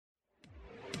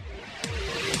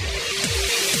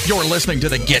You're listening to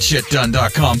the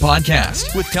GetShitDone.com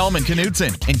podcast with Telman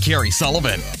Knudsen and Kerry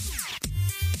Sullivan.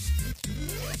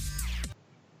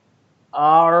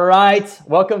 All right,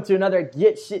 welcome to another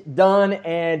Get Shit Done,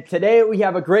 and today we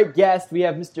have a great guest. We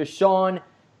have Mr. Sean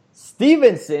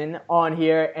Stephenson on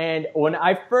here, and when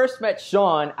I first met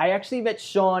Sean, I actually met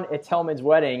Sean at Telman's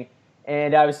wedding,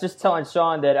 and I was just telling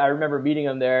Sean that I remember meeting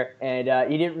him there, and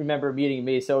he didn't remember meeting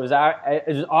me, so it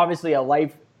was obviously a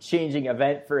life-changing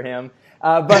event for him.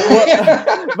 Because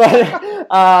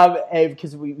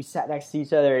we sat next to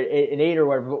each other and ate or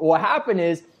whatever. But what happened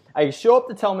is I show up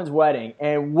to Telman's wedding,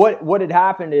 and what had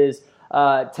happened is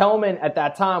Telman at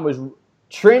that time was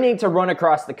training to run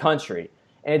across the country.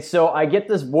 And so I get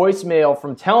this voicemail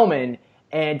from Telman,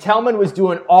 and Telman was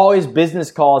doing all his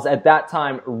business calls at that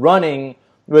time running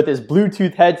with his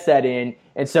Bluetooth headset in.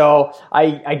 And so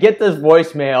I get this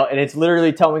voicemail, and it's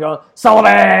literally Telman going,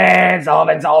 Sullivan. And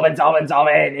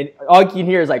all you can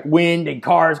hear is like wind and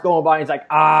cars going by. And he's like,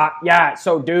 yeah,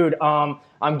 so dude, I'm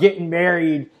getting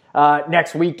married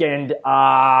next weekend,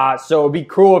 so it'd be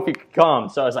cool if you could come.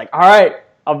 So I was like, all right,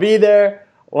 I'll be there.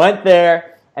 Went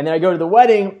there, and then I go to the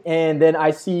wedding, and then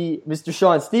I see Mr.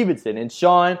 Sean Stephenson, and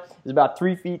Sean is about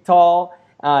 3 feet tall.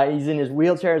 He's in his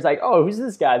wheelchair. It's like, oh, who's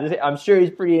this guy? I'm sure he's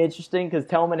pretty interesting because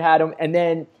Telman had him. And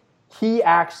then he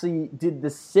actually did the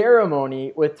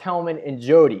ceremony with Telman and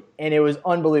Jody, and it was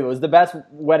unbelievable. It was the best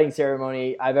wedding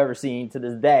ceremony I've ever seen to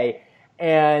this day.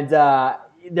 And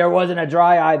there wasn't a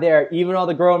dry eye there. Even all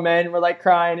the grown men were like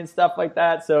crying and stuff like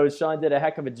that. So Sean did a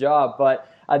heck of a job.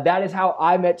 But that is how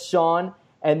I met Sean.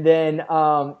 And then,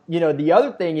 the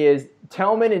other thing is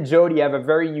Telman and Jody have a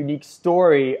very unique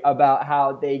story about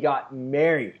how they got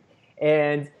married.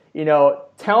 And,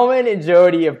 Telman and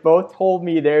Jody have both told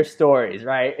me their stories,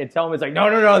 right? And Telman's like,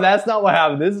 no, that's not what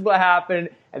happened. This is what happened.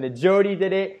 And then Jody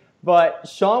did it. But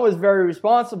Sean was very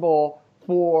responsible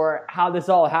for how this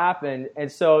all happened. And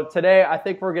so today I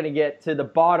think we're going to get to the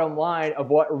bottom line of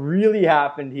what really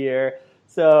happened here.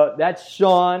 So that's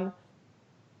Sean.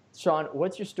 Sean,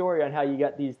 what's your story on how you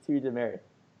got these two to marry?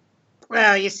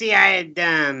 Well, you see, I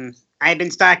had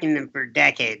been stalking them for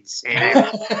decades, and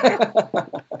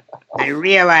I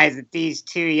realized that these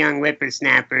two young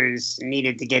whippersnappers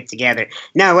needed to get together.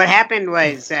 No, what happened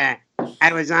was I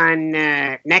was on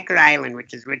Necker Island,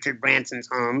 which is Richard Branson's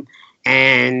home,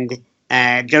 and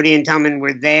Jody and Telman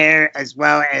were there, as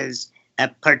well as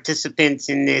participants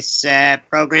in this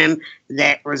program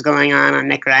that was going on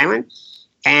Necker Island.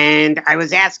 And I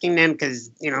was asking them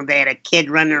because, they had a kid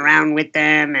running around with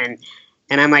them, and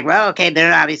I'm like, well, okay,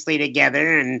 they're obviously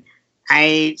together. And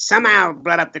I somehow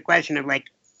brought up the question of like,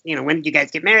 when did you guys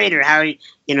get married, or how,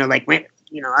 when,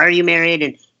 are you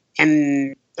married?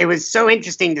 And it was so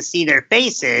interesting to see their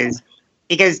faces,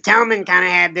 because Telman kind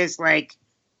of had this like,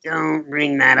 don't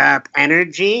bring that up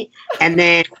energy. And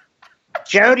then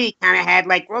Jody kind of had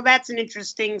like, well, that's an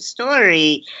interesting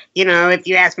story. If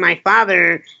you ask my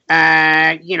father,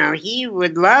 he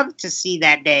would love to see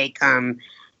that day come.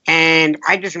 And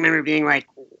I just remember being like,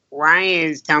 why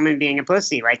is Telman being a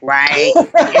pussy? Like, why?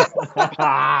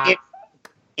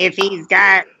 if he's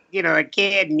got, a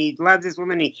kid and he loves this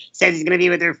woman, he says he's going to be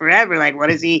with her forever. Like, what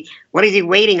is he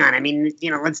waiting on? I mean,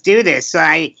 let's do this. So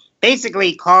I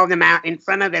basically called him out in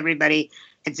front of everybody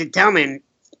and said, Telman,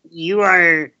 you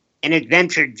are an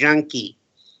adventure junkie.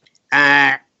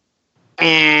 And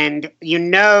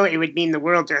it would mean the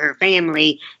world to her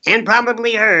family and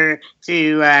probably her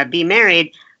to be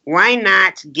married. Why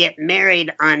not get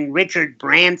married on Richard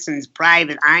Branson's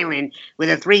private island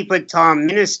with a 3-foot-tall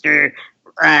minister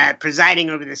presiding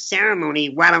over the ceremony?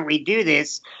 Why don't we do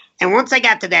this? And once I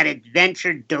got to that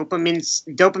adventure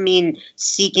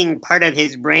dopamine-seeking part of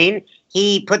his brain,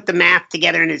 he put the math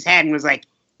together in his head and was like,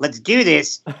 let's do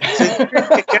this. So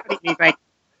he's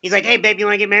like, hey, babe, you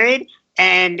want to get married?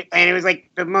 And it was like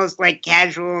the most like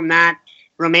casual, not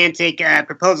romantic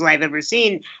proposal I've ever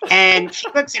seen. And she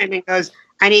looks at him and goes,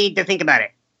 I need to think about it.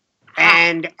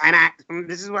 And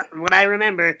this is what I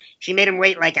remember. She made him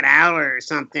wait like an hour or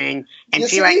something. And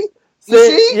See?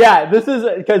 Yeah, this is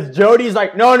because Jody's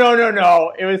like, no.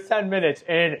 It was 10 minutes.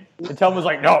 And Telman was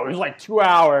like, no, it was like 2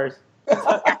 hours.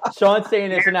 Sean's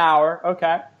saying it's an hour.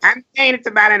 Okay. I'm saying it's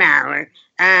about an hour.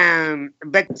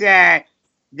 But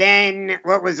then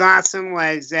what was awesome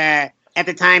was at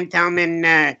the time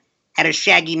Telman had a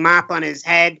shaggy mop on his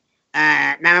head,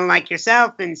 not unlike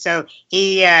yourself. And so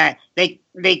they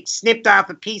snipped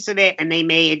off a piece of it and they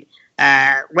made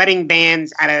wedding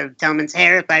bands out of Telman's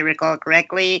hair, if I recall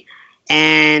correctly.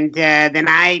 And then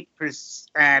I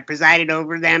presided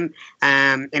over them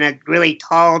in a really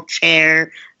tall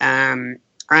chair on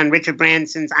Richard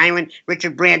Branson's island.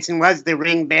 Richard Branson was the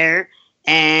ring bearer.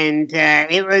 and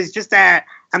it was just a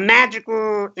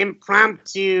magical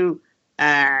impromptu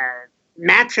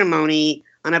matrimony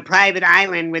on a private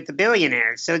island with a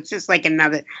billionaire. So it's just like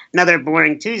another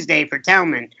boring Tuesday for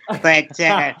Tellman. But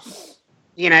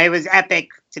it was epic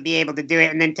to be able to do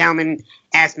it. And then Tellman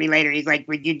asked me later. He's like,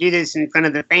 "Would you do this in front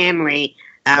of the family?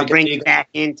 I'll bring you back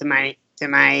into my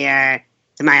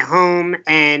home."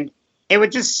 And it was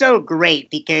just so great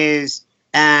because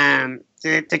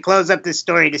to close up this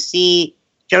story, to see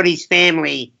Jodie's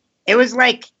family, it was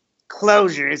like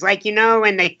closure. It's like,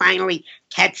 when they finally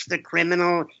catch the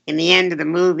criminal in the end of the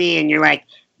movie and you're like,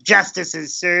 justice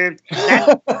is served.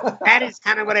 That is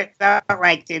kind of what it felt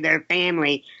like to their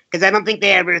family, because I don't think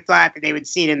they ever thought that they would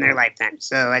see it in their lifetime.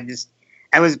 So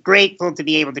I was grateful to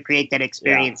be able to create that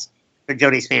experience for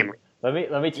Jodie's family.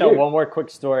 Let me tell one more quick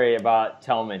story about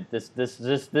Tellman.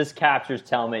 This captures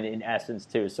Tellman in essence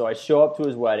too. So I show up to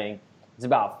his wedding. It's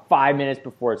about 5 minutes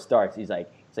before it starts. He's like,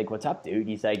 "What's up, dude?"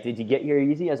 He's like, "Did you get here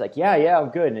easy?" I was like, "Yeah, I'm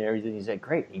good." And everything. He's like,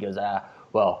 "Great." He goes,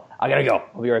 "Well, I gotta go.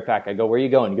 I'll be right back." I go, "Where are you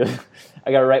going?" He goes,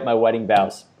 "I gotta write my wedding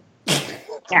vows."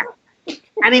 Yeah,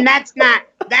 I mean that's not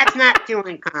too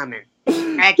uncommon.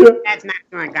 Actually, that's not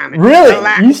too uncommon.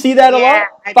 Really? You see that a lot?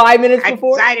 5 minutes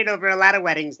before? I've presided over a lot of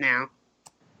weddings now.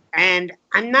 And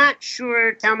I'm not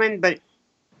sure, Tellman, but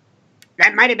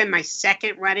that might have been my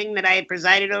second wedding that I had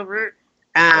presided over.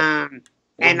 And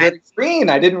very green.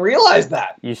 I didn't realize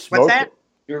that. You smoked What's that? it.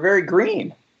 You were very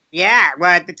green. Yeah,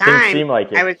 well, at the time, Didn't seem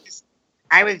like it.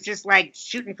 I was just like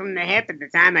shooting from the hip at the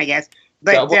time, I guess.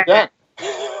 But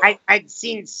I'd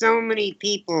seen so many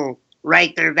people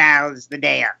write their vows the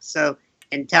day of. So,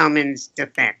 in Tellman's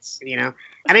defense, I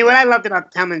mean, what I loved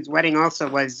about Tellman's wedding also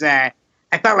was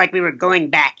I felt like we were going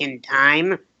back in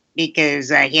time, because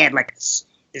he had like this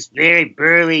very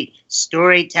burly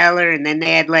storyteller, and then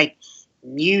they had like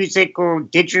musical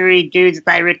didgeridoos, if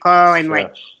I recall, and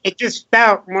like it just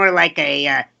felt more like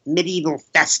a medieval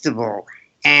festival,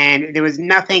 and there was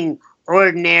nothing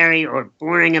ordinary or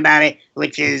boring about it,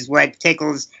 which is what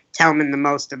tickles Tellman the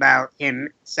most about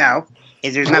himself.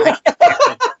 Is there's nothing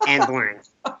and boring.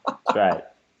 Right.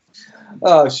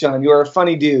 Oh, Sean, you're a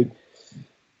funny dude.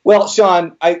 Well,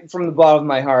 Sean, from the bottom of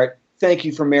my heart, thank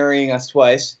you for marrying us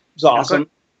twice. It was awesome.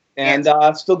 And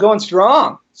still going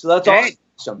strong. So that's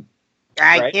awesome.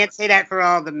 I can't say that for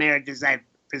all the marriages I've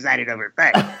presided over,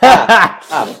 but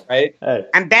right?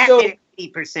 I'm back at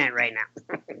 80% right now.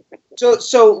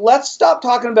 So let's stop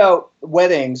talking about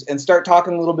weddings and start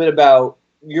talking a little bit about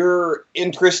your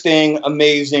interesting,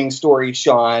 amazing story,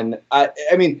 Sean. I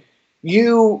mean,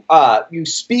 you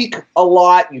speak a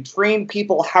lot. You train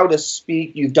people how to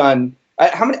speak. You've done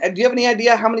how many? Do you have any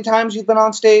idea how many times you've been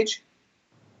on stage?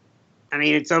 I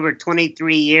mean, it's over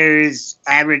 23 years,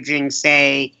 averaging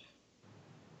say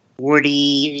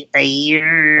 40 a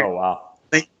year. Oh wow!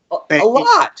 But a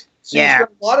lot. So yeah, you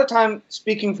spend a lot of time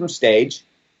speaking from stage.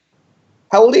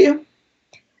 How old are you?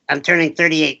 I'm turning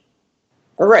 38.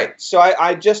 All right. So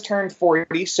I just turned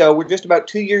 40. So we're just about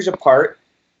 2 years apart.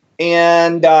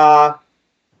 And at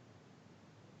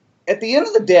the end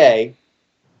of the day,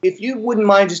 if you wouldn't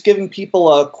mind just giving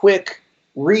people a quick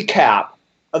recap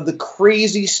of the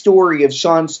crazy story of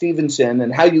Sean Stephenson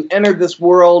and how you entered this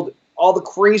world, all the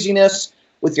craziness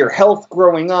with your health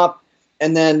growing up,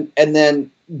 and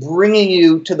then bringing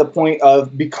you to the point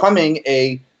of becoming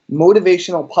a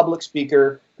motivational public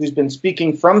speaker who's been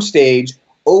speaking from stage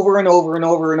over and over and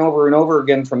over and over and over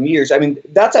again from years. I mean,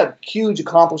 that's a huge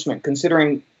accomplishment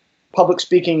considering public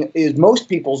speaking is most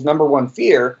people's number one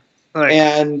fear. Right.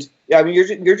 And I mean,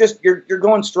 you're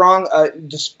going strong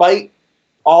despite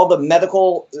all the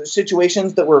medical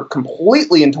situations that were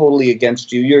completely and totally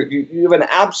against you. You have an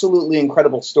absolutely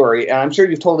incredible story, and I'm sure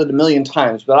you've told it a million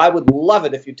times, but I would love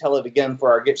it if you tell it again for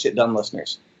our Get Shit Done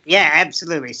listeners. Yeah,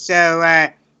 absolutely. So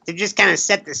to just kind of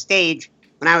set the stage,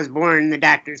 when I was born, the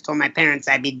doctors told my parents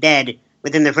I'd be dead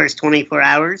within the first 24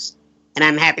 hours. And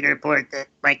I'm happy to report that,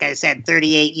 like I said,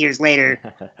 38 years later,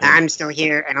 I'm still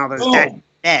here and all those doctors are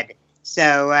dead.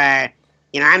 So,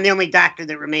 I'm the only doctor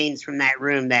that remains from that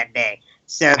room that day.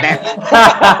 So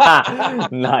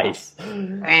that's nice.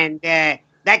 And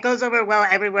that goes over well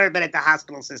everywhere but at the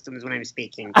hospital systems when I'm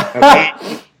speaking. Okay?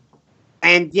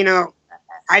 And,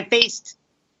 I faced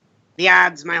the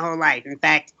odds my whole life. In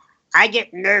fact, I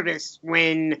get nervous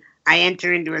when I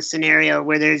enter into a scenario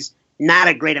where there's not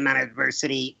a great amount of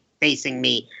adversity facing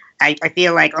me. I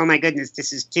feel like, oh my goodness,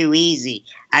 this is too easy.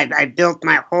 I've built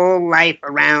my whole life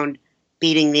around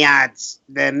beating the odds,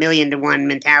 the 1,000,000-to-1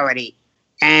 mentality.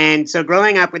 And so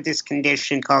growing up with this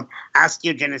condition called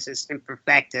osteogenesis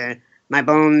imperfecta, my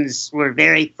bones were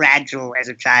very fragile as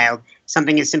a child.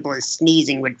 something as simple as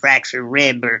sneezing would fracture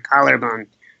rib or collarbone.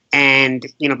 And,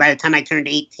 by the time I turned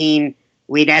 18,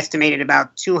 we'd estimated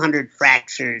about 200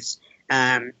 fractures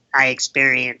I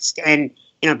experienced. And,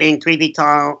 being 3 feet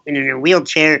tall and in a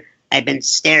wheelchair, I've been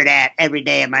stared at every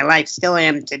day of my life, still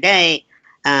am today.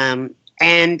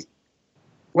 And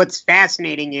what's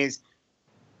fascinating is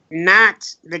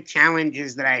not the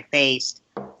challenges that I faced,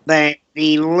 but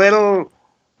the little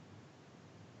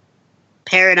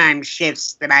paradigm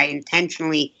shifts that I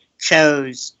intentionally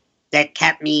chose that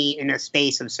kept me in a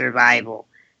space of survival.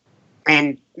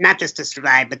 And not just to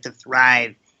survive, but to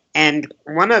thrive. And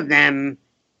one of them,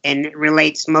 and it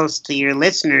relates most to your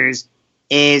listeners,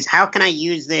 is how can I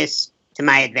use this to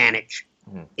my advantage?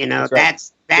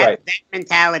 That's right. That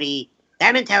mentality.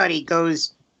 That mentality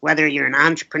goes whether you're an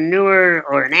entrepreneur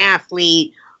or an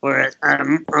athlete or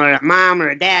a mom or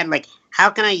a dad. Like, how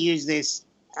can I use this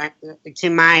to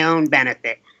my own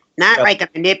benefit? Not like a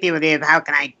manipulative, how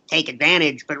can I take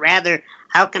advantage, but rather,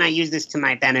 how can I use this to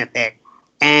my benefit?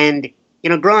 And,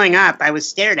 growing up, I was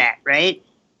stared at, right?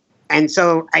 And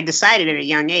so I decided at a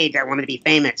young age I wanted to be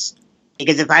famous.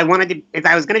 Because if I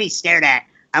was going to be stared at,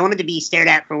 I wanted to be stared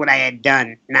at for what I had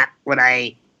done, not what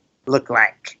I look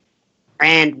like.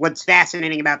 And what's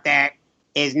fascinating about that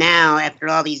is now, after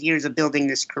all these years of building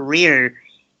this career,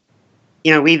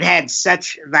 we've had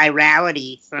such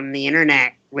virality from the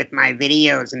internet with my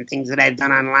videos and things that I've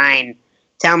done online.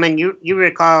 Telman, you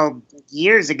recall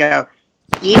years ago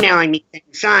emailing me saying,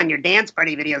 Sean, your dance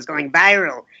party video is going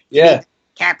viral. Yeah.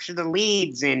 Capture the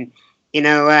leads. And,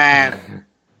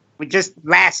 just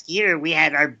last year, we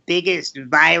had our biggest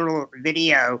viral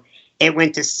video. It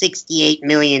went to 68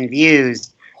 million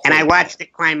views. And I watched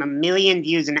it climb 1 million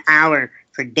views an hour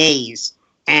for days.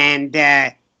 And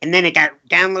then it got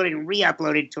downloaded and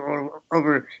re-uploaded to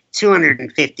over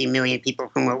 250 million people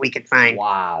from what we could find.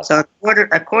 Wow. So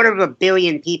a quarter of a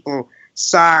billion people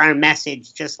saw our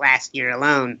message just last year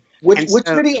alone. Which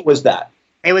video was that?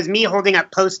 It was me holding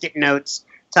up Post-it notes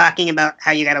talking about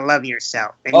how you got to love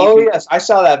yourself. And yes. I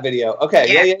saw that video.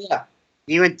 Okay. Yeah.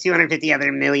 You and 250 other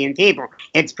million people.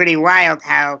 It's pretty wild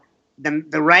how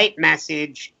the right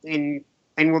message, and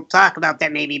we'll talk about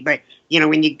that maybe, but,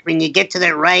 when you get to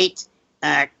the right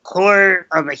core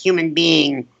of a human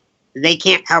being, they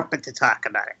can't help but to talk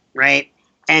about it, right?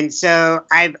 And so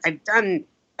I've done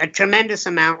a tremendous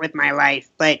amount with my life,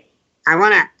 but I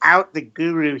want to out the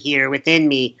guru here within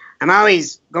me. I'm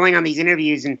always going on these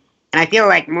interviews, and I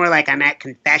feel more like I'm at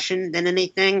confession than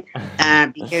anything,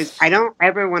 because I don't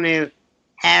ever want to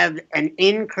have an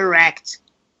incorrect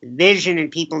vision in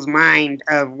people's mind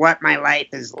of what my life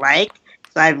is like.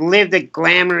 So I've lived a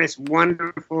glamorous,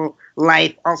 wonderful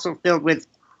life, also filled with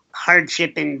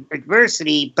hardship and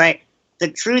adversity. But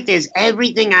the truth is,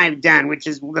 everything I've done, which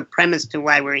is the premise to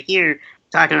why we're here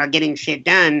talking about getting shit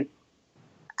done,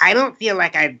 I don't feel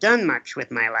like I've done much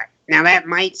with my life. Now, that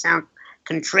might sound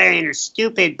contrarian or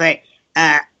stupid, but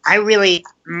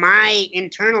my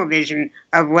internal vision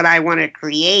of what I want to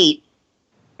create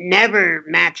never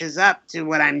matches up to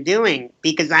what I'm doing,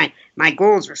 because my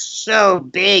goals are so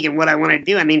big and what I want to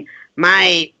do. I mean,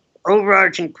 my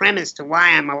overarching premise to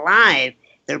why I'm alive,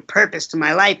 the purpose to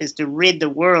my life, is to rid the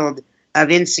world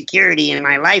of insecurity in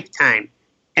my lifetime.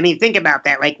 I mean, think about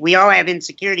that. Like, we all have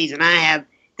insecurities, and I have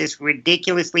this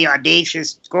ridiculously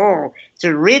audacious goal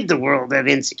to rid the world of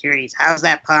insecurities. How's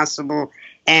that possible?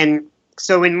 And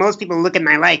so when most people look at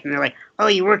my life and they're like, oh,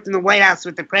 you worked in the White House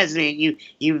with the president,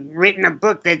 you've written a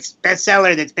book that's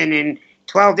bestseller that's been in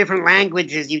 12 different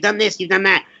languages, you've done this, you've done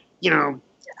that,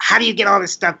 how do you get all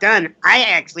this stuff done? I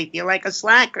actually feel like a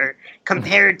slacker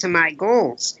compared to my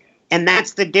goals. And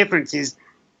that's the difference is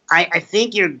I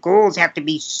think your goals have to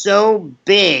be so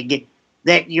big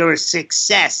that your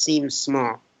success seems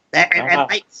small.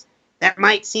 That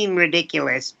might seem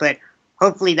ridiculous, but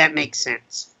hopefully that makes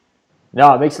sense.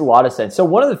 No, it makes a lot of sense. So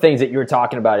one of the things that you were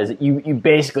talking about is that you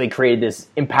basically created this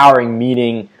empowering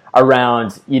meeting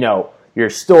around, your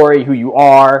story, who you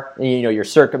are, your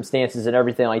circumstances and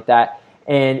everything like that.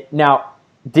 And now,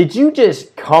 did you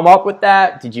just come up with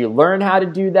that? Did you learn how to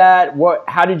do that?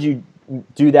 How did you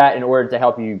do that in order to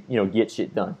help you, get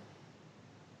shit done?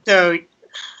 So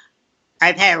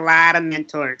I've had a lot of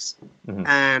mentors. Mm-hmm.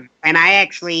 And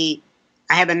I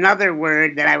have another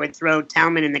word that I would throw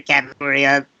Telman in the category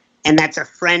of, and that's a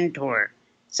friend-tor.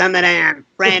 Some that I am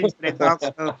friends, but it's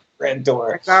also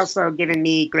friend-tor. It's also given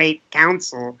me great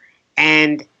counsel.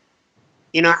 And,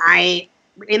 in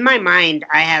my mind,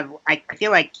 I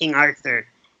feel like King Arthur,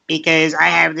 because I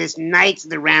have this Knights of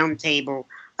the Round Table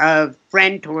of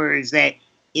friend-tors that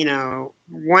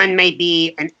one may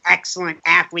be an excellent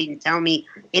athlete and tell me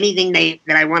anything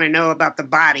that I want to know about the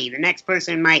body. The next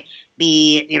person might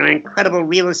be, an incredible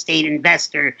real estate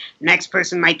investor. The next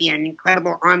person might be an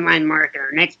incredible online marketer.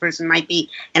 The next person might be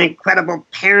an incredible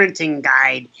parenting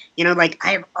guide. I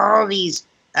have all these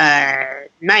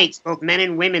knights, both men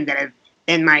and women, that have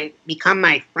become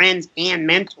my friends and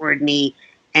mentored me.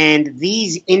 And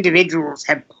these individuals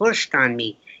have pushed on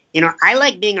me. I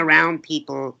like being around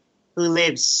people who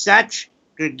live such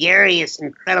gregarious,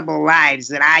 incredible lives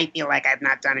that I feel like I've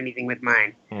not done anything with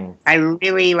mine. I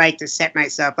really like to set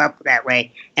myself up that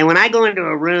way. And when I go into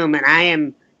a room and I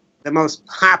am the most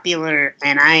popular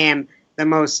and I am the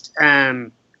most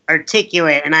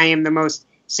articulate and I am the most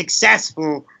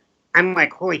successful, I'm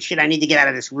like, holy shit, I need to get out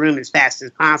of this room as fast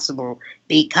as possible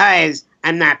because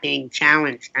I'm not being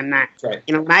challenged. I'm not, right.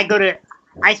 When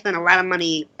I spend a lot of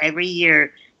money every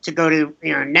year to go to,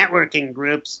 networking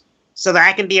groups so that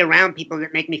I can be around people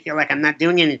that make me feel like I'm not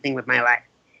doing anything with my life.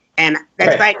 And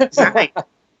that's right. by design.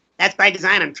 That's by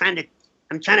design. I'm trying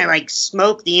to like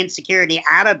smoke the insecurity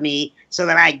out of me so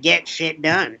that I get shit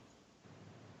done.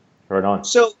 Right on.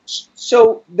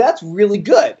 So that's really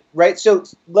good, right? So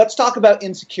let's talk about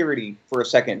insecurity for a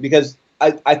second, because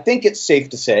I think it's safe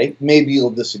to say, maybe you'll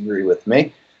disagree with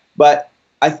me, but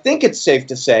I think it's safe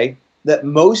to say that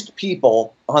most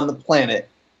people on the planet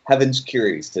have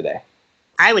insecurities today.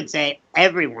 I would say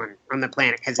everyone on the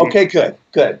planet has. Okay, good.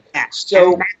 Yeah.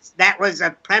 So that was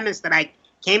a premise that I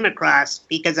came across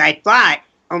because I thought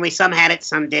only some had it,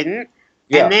 some didn't.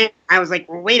 Yeah. And then I was like,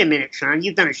 well, wait a minute, Sean,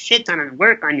 you've done a shit ton of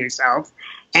work on yourself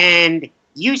and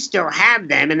you still have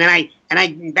them. And then I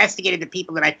investigated the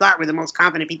people that I thought were the most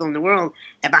confident people in the world,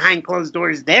 and behind closed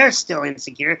doors, they're still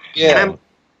insecure. Yeah. And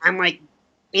I'm like,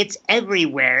 it's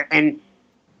everywhere. And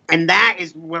that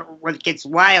is what gets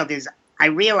wild is I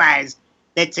realized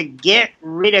that to get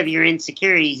rid of your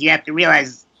insecurities, you have to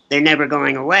realize they're never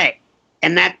going away.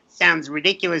 And that sounds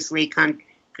ridiculously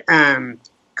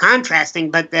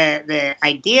contrasting, but the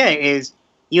idea is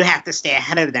you have to stay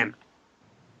ahead of them.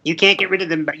 You can't get rid of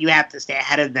them, but you have to stay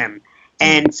ahead of them.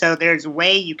 And so there's a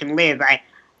way you can live.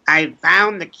 I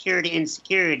found the cure to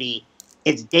insecurity.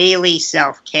 It's daily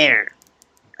self-care.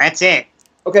 That's it.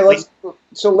 Okay,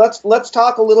 let's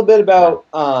talk a little bit about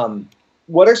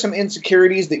what are some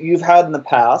insecurities that you've had in the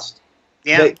past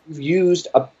that you've used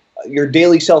your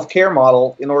daily self-care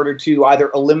model in order to either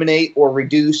eliminate or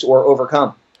reduce or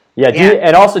overcome.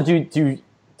 And also, do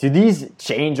these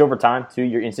change over time too,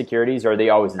 your insecurities, or are they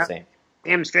always the same?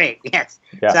 Damn straight, yes.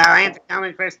 Yeah. So I'll answer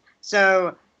Calvin first.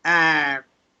 So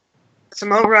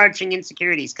some overarching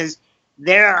insecurities, because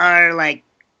there are like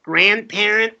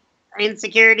grandparent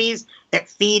insecurities that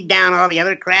feed down all the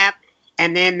other crap,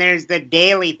 and then there's the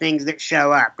daily things that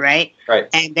show up, right? Right.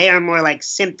 And they are more like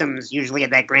symptoms usually of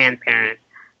that grandparent.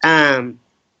 And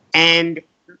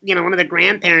one of the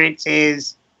grandparents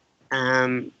is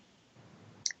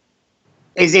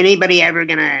anybody ever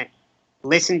gonna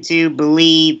listen to,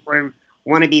 believe, or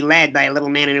want to be led by a little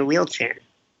man in a wheelchair?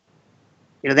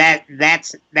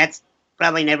 That's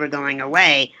probably never going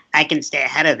away. I can stay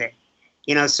ahead of it.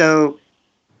 So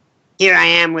here I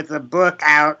am with a book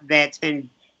out that's been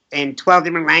in 12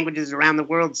 different languages around the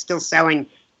world, still selling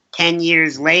 10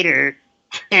 years later,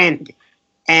 and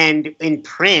in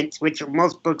print, which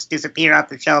most books disappear off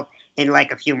the shelf in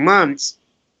like a few months.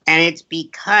 And it's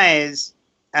because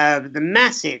of the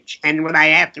message. And what I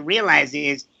have to realize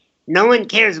is no one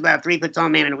cares about a 3-foot-tall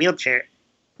man in a wheelchair.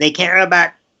 They care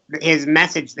about his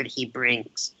message that he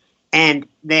brings. And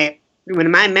that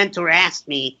when my mentor asked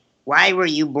me, why were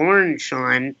you born,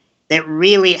 Sean? That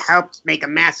really helped make a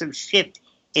massive shift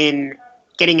in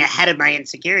getting ahead of my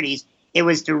insecurities. It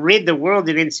was to rid the world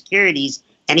of insecurities.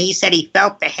 And he said he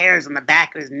felt the hairs on the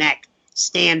back of his neck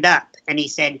stand up. And he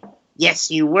said,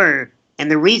 yes, you were. And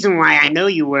the reason why I know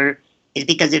you were is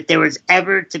because if there was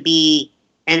ever to be,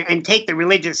 and take the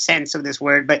religious sense of this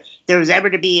word, but there was ever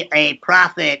to be a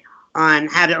prophet on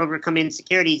how to overcome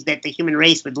insecurities that the human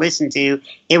race would listen to,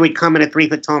 it would come in a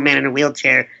 3-foot-tall man in a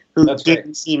wheelchair who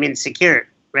didn't seem insecure,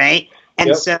 right?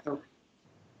 And so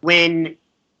when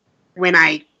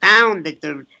I found that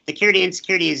the cure to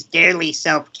insecurity is daily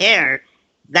self-care,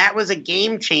 that was a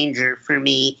game changer for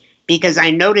me, because I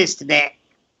noticed that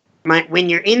when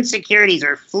your insecurities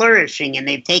are flourishing and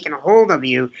they've taken a hold of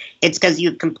you, it's because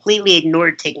you've completely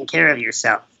ignored taking care of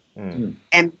yourself. Mm.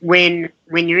 And when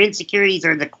your insecurities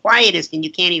are the quietest and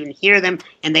you can't even hear them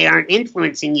and they aren't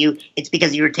influencing you, it's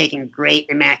because you were taking great,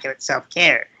 immaculate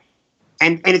self-care.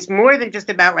 And it's more than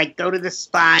just about like go to the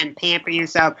spa and pamper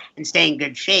yourself and stay in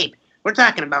good shape. We're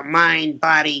talking about mind,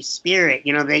 body, spirit,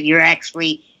 that you're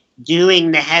actually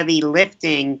doing the heavy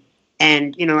lifting.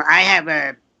 And, I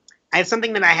have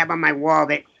something that I have on my wall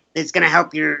that's going to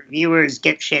help your viewers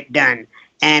get shit done.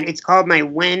 And it's called my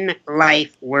When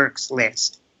Life Works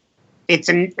list. It's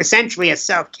essentially a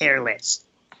self-care list.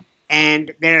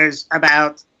 And there's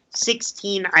about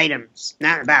 16 items.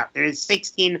 There's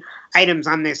 16 items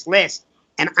on this list.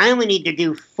 And I only need to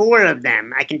do 4 of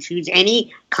them. I can choose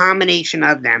any combination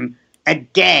of them a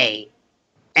day.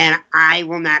 And I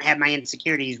will not have my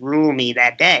insecurities rule me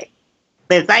that day.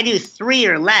 But if I do 3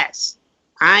 or less,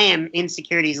 I am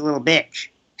insecurity's little bitch.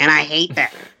 And I hate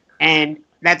that. And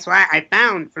that's why I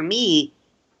found, for me,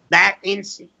 that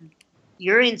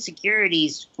your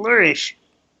insecurities flourish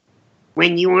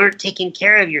when you aren't taking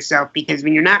care of yourself. Because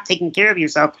when you're not taking care of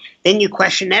yourself, then you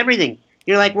question everything.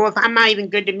 You're like, well, if I'm not even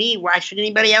good to me, why should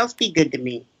anybody else be good to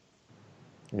me?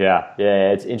 Yeah,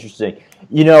 it's interesting.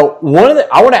 I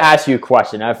want to ask you a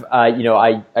question.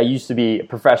 I used to be a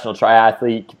professional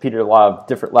triathlete, competed at a lot of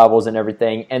different levels and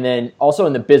everything, and then also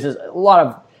in the business, a lot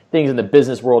of things in the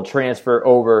business world transfer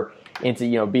over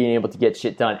into being able to get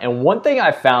shit done. And one thing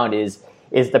I found is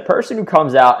the person who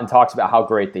comes out and talks about how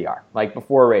great they are. Like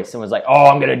before a race, someone's like, "Oh,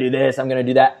 I'm gonna do this, I'm gonna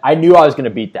do that." I knew I was gonna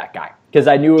beat that guy because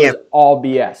I knew it was all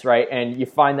BS, right? And you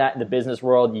find that in the business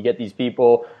world, you get these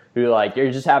people who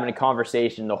you're just having a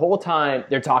conversation the whole time.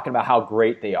 They're talking about how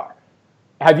great they are.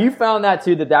 Have you found that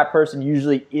too, that person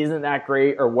usually isn't that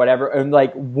great or whatever? And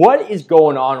what is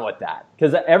going on with that?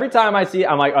 Because every time I see it,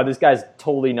 I'm like, oh, this guy's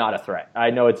totally not a threat. I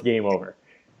know it's game over.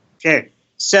 Sure.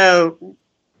 So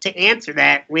to answer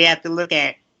that, we have to look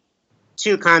at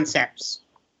 2 concepts.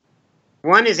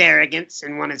 One is arrogance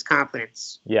and one is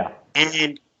confidence. Yeah.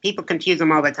 And people confuse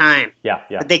them all the time. Yeah.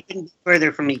 But they couldn't be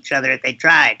further from each other if they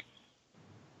tried.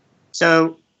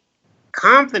 So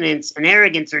confidence and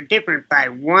arrogance are different by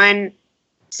one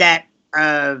set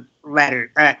of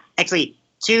letters. Actually,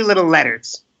 2 little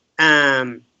letters.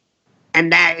 And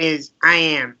that is I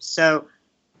am. So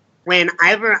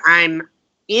whenever I'm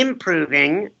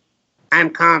improving, I'm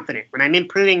confident. When I'm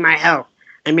improving my health,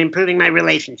 I'm improving my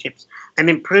relationships, I'm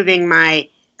improving my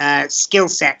skill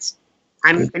sets,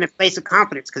 I'm in a place of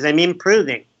confidence because I'm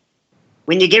improving.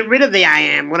 When you get rid of the I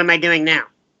am, what am I doing now?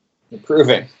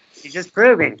 Improving. You're just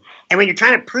proving. And when you're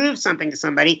trying to prove something to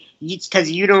somebody, it's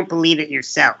because you don't believe it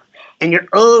yourself. And you're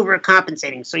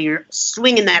overcompensating. So you're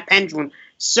swinging that pendulum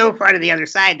so far to the other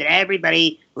side that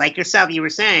everybody, like yourself, you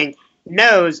were saying,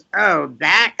 knows, oh,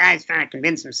 that guy's trying to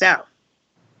convince himself.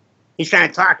 He's trying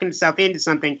to talk himself into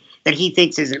something that he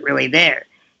thinks isn't really there.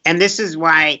 And this is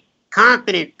why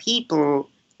confident people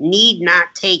need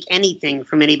not take anything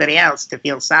from anybody else to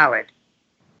feel solid.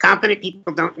 Confident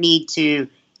people don't need to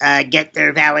get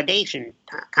their validation.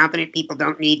 Confident people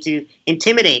don't need to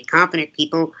intimidate. Confident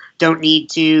people don't need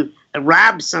to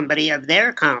rob somebody of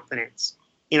their confidence,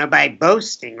 by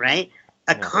boasting, right?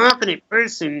 A confident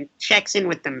person checks in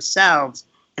with themselves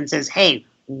and says, hey,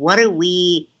 what do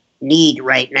we need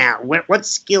right now? What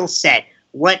skill set,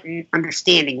 what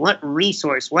understanding, what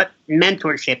resource, what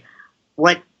mentorship,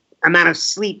 what amount of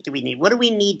sleep do we need? What do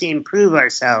we need to improve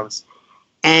ourselves?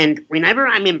 And whenever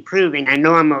I'm improving, I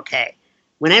know I'm okay.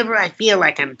 Whenever I feel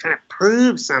like I'm trying to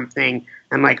prove something,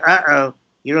 I'm like, uh-oh,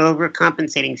 you're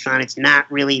overcompensating, Sean. It's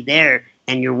not really there.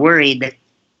 And you're worried that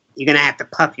you're going to have to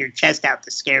puff your chest out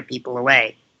to scare people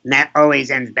away. And that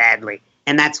always ends badly.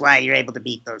 And that's why you're able to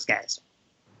beat those guys.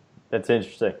 That's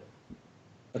interesting.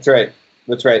 That's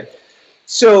right.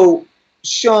 So,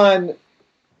 Sean,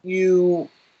 you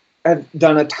have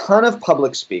done a ton of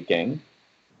public speaking.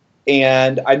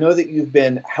 And I know that you've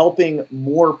been helping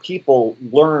more people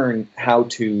learn how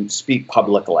to speak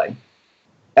publicly.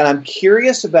 And I'm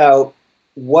curious about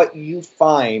what you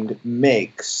find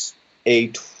makes a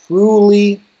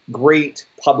truly great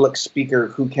public speaker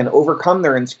who can overcome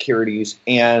their insecurities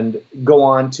and go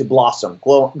on to blossom,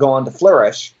 go on to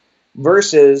flourish,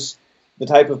 versus the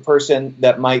type of person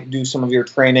that might do some of your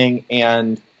training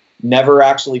and never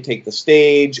actually take the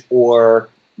stage, or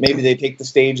maybe they take the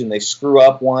stage and they screw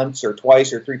up once or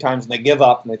twice or 3 times and they give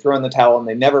up and they throw in the towel and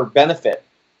they never benefit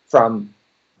from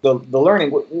the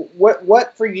learning.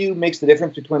 What for you makes the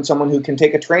difference between someone who can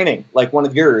take a training like one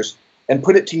of yours and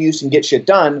put it to use and get shit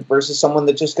done versus someone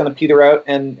that's just going to peter out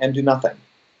and do nothing?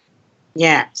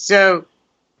 Yeah, so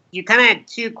you kind of had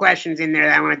 2 questions in there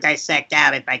that I want to dissect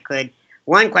out if I could.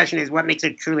 One question is what makes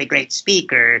a truly great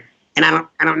speaker, and I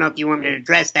don't know if you want me to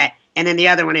address that. And then the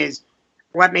other one is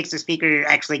what makes a speaker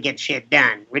actually get shit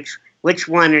done. Which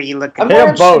one are you looking at?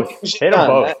 Hit them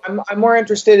both. I'm more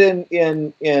interested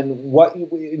in what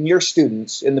in your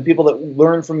students, in the people that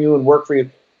learn from you and work for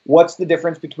you. What's the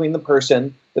difference between the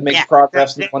person that makes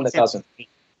progress and the one that doesn't?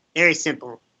 Very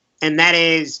simple. And that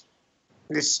is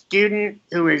the student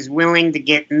who is willing to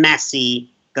get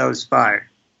messy goes far.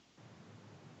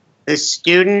 The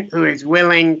student who is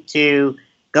willing to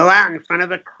go out in front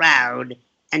of a crowd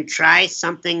and try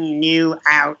something new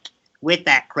out with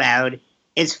that crowd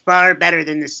is far better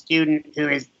than the student who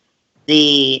is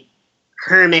the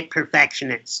hermit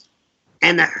perfectionist.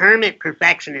 And the hermit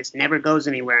perfectionist never goes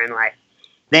anywhere in life.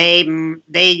 They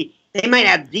might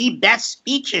have the best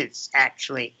speeches,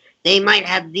 actually. They might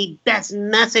have the best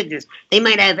messages. They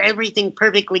might have everything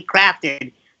perfectly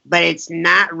crafted, but it's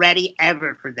not ready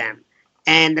ever for them.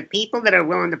 And the people that are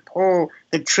willing to pull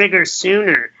the trigger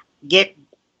sooner, get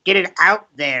it out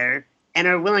there, and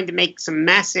are willing to make some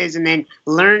messes and then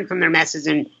learn from their messes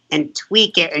and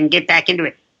tweak it and get back into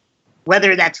it.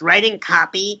 Whether that's writing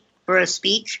copy for a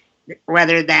speech,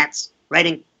 whether that's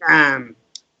writing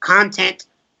content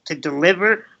to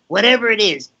deliver, whatever it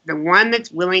is, the one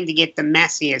that's willing to get the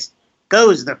messiest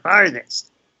goes the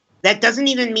farthest. That doesn't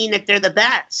even mean that they're the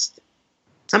best.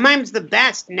 Sometimes the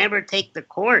best never take the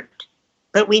court,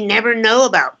 but we never know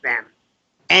about them.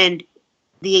 And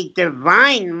the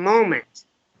divine moment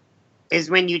is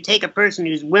when you take a person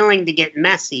who's willing to get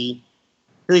messy,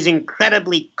 who's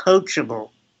incredibly coachable.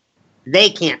 They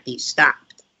can't be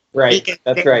stopped. Right, because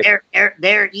that's right.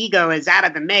 Their ego is out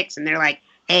of the mix, and they're like,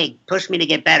 hey, push me to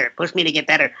get better, push me to get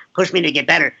better, push me to get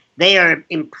better. They are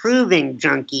improving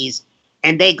junkies,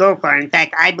 and they go far. In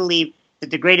fact, I believe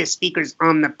that the greatest speakers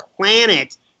on the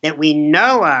planet that we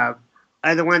know of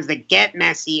are the ones that get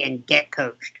messy and get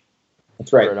coached.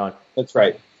 That's right. Right on. That's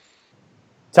right.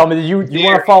 Tell me, do you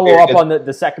want to follow up on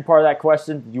the second part of that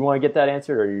question? Do you want to get that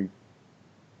answered, or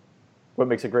what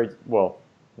makes a great? Well,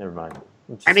 never mind.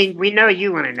 I mean, we know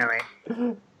you want to know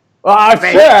it. Well,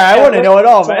 sure, I want to know it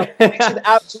all, man. He's an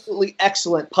absolutely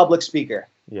excellent public speaker.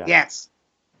 Yeah. Yes.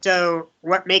 So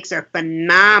what makes a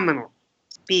phenomenal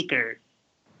speaker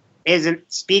is a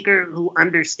speaker who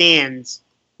understands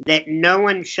that no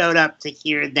one showed up to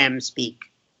hear them speak.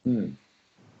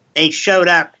 They showed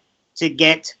up to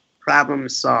get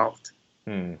problems solved.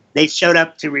 They showed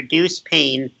up to reduce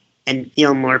pain and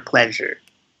feel more pleasure.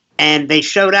 And they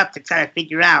showed up to try to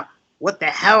figure out what the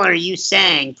hell are you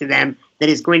saying to them that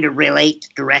is going to relate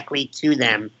directly to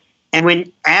them. And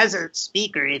when, as a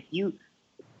speaker, if you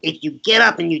get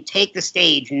up and you take the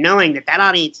stage knowing that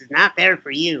audience is not there for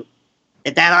you,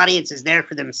 that audience is there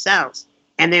for themselves,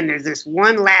 and then there's this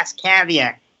one last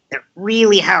caveat that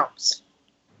really helps.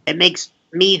 It makes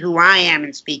me who I am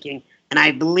in speaking, and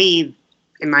I believe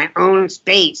in my own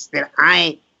space that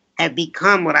I have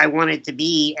become what I wanted to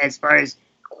be as far as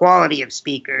quality of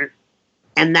speaker,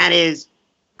 and that is,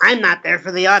 I'm not there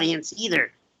for the audience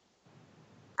either.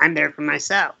 I'm there for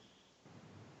myself.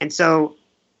 And so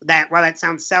that while that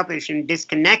sounds selfish and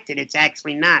disconnected, it's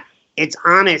actually not. It's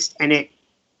honest, and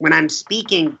when I'm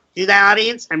speaking to that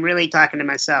audience, I'm really talking to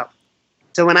myself.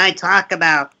 So when I talk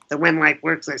about the When Life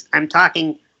Works list, I'm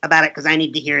talking about it because I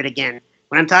need to hear it again.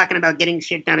 When I'm talking about getting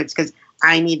shit done, it's because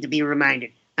I need to be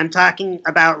reminded. I'm talking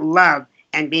about love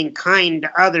and being kind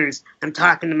to others. I'm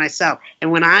talking to myself.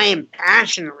 And when I am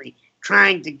passionately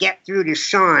trying to get through to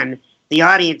Sean, the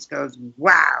audience goes,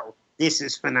 wow, this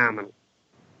is phenomenal.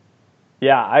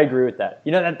 Yeah, I agree with that.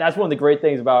 You know, that's one of the great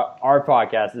things about our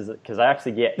podcast is because I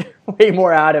actually get way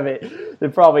more out of it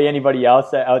than probably anybody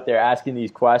else out there asking these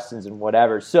questions and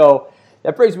whatever. So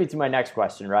that brings me to my next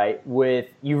question, right?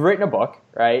 You've written a book,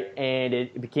 right? And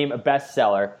it became a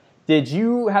bestseller. Did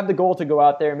you have the goal to go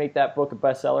out there and make that book a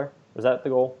bestseller? Was that the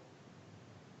goal?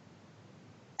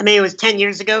 I mean, it was 10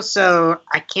 years ago, so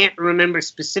I can't remember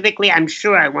specifically. I'm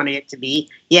sure I wanted it to be.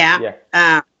 Yeah.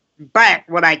 But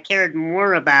what I cared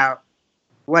more about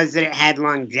was that it had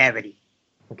longevity.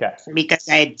 Okay. Because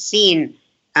I had seen,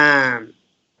 and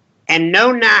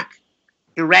no knock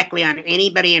directly on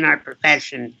anybody in our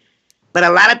profession, but a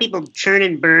lot of people churn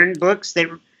and burn books that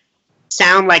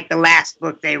sound like the last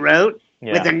book they wrote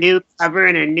with a new cover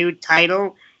and a new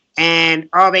title, and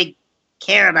all they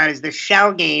care about is the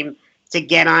shell game to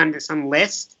get onto some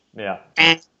list. Yeah.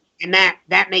 And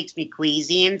that makes me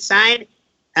queasy inside,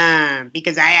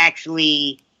 because I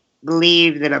actually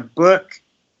believe that a book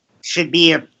should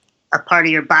be a part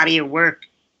of your body of work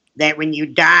that when you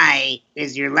die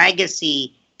is your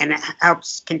legacy and it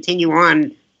helps continue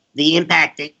on the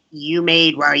impact that you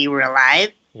made while you were alive.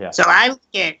 Yeah. So I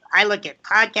look at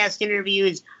podcast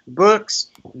interviews, books,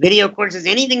 video courses,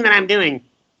 anything that I'm doing,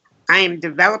 I am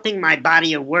developing my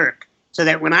body of work so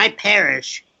that when I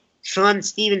perish, Sean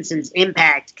Stevenson's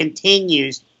impact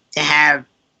continues to have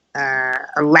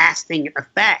a lasting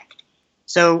effect.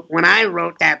 So when I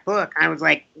wrote that book, I was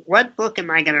like, what book am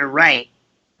I going to write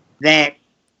that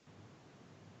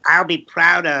I'll be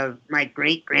proud of my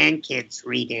great grandkids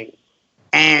reading.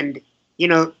 And,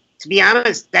 to be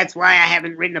honest, that's why I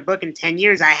haven't written a book in 10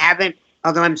 years. I haven't,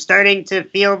 although I'm starting to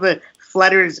feel the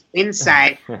flutters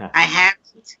inside, I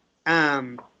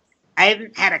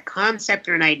haven't had a concept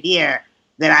or an idea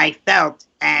that I felt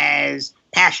as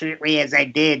passionately as I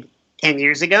did 10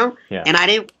 years ago. Yeah. And I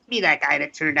didn't be that guy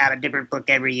that turned out a different book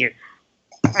every year.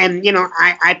 And,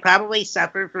 I probably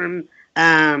suffer from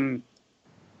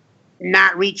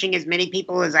not reaching as many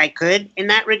people as I could in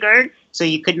that regard. So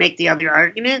you could make the other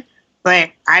argument.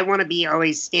 But I want to be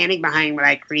always standing behind what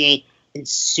I create and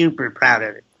super proud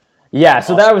of it. Yeah,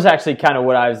 so that was actually kind of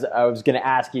what I was going to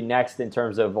ask you next in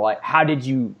terms of like how did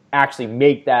you actually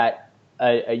make that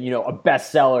a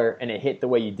bestseller and it hit the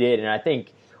way you did? And I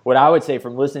think what I would say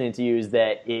from listening to you is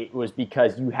that it was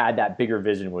because you had that bigger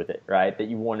vision with it, right? That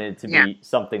you wanted it to be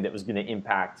something that was going to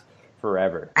impact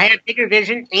forever. I had a bigger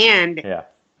vision, and yeah.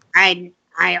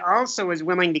 I also was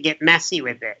willing to get messy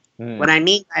with it. What I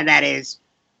mean by that is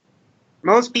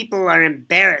most people are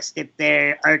embarrassed if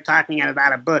they are talking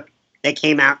about a book that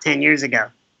came out 10 years ago.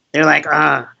 They're like,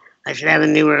 I should have a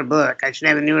newer book. I should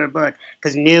have a newer book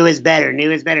because new is better.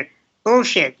 New is better.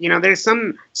 Bullshit. There's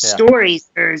some stories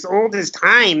that are as old as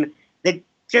time that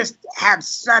just have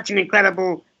such an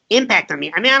incredible impact on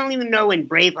me. I mean, I don't even know when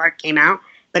Braveheart came out,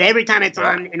 but every time it's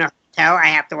on in a hotel, I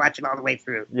have to watch it all the way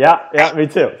through. Yeah, me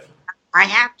too. I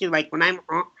have to, like, when I'm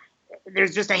on,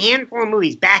 there's just a handful of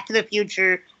movies, Back to the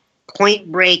Future,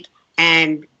 Point Break,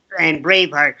 and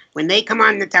Braveheart. When they come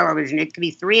on the television, it could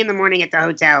be 3 a.m. at the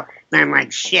hotel, and I'm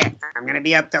like, shit, I'm going to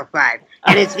be up till 5.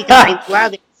 And it's because I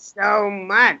love it so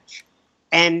much.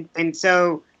 And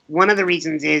so one of the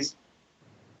reasons is,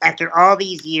 after all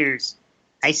these years,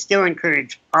 I still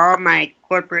encourage all my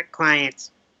corporate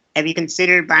clients, have you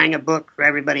considered buying a book for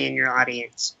everybody in your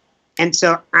audience? And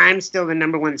so I'm still the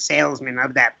number one salesman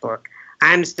of that book.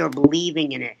 I'm still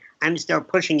believing in it. I'm still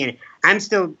pushing it. I'm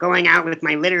still going out with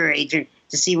my literary agent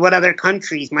to see what other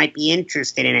countries might be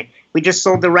interested in it. We just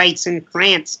sold the rights in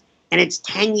France, and it's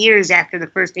 10 years after the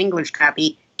first English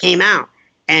copy came out.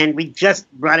 And we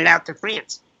just brought it out to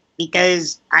France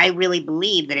because I really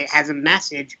believe that it has a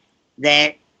message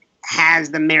that has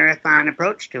the marathon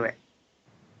approach to it.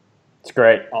 It's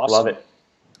great. Awesome. Love it.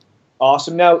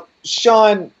 Awesome. Now,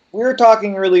 Sean, we were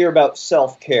talking earlier about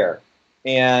self-care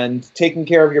and taking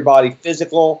care of your body,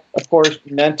 physical, of course,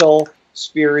 mental,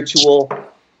 spiritual.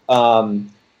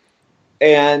 And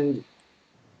in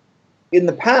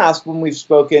the past, when we've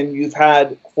spoken, you've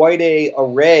had quite an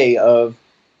array of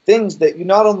things that you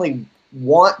not only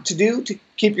want to do to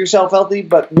keep yourself healthy,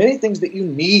 but many things that you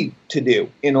need to do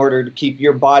in order to keep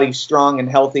your body strong and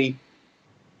healthy.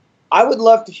 I would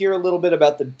love to hear a little bit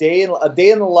about a day in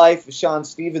the life of Sean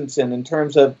Stephenson in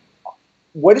terms of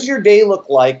what does your day look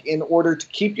like in order to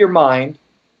keep your mind,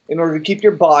 in order to keep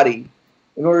your body,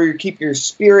 in order to keep your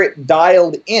spirit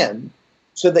dialed in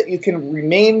so that you can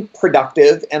remain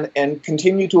productive and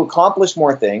continue to accomplish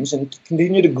more things and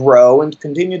continue to grow and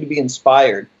continue to be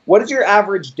inspired. What does your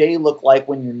average day look like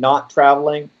when you're not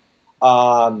traveling?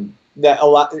 What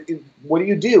do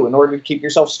you do in order to keep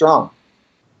yourself strong?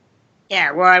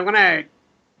 Yeah, well, I want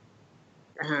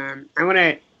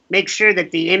to make sure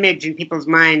that the image in people's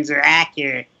minds are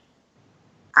accurate.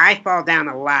 I fall down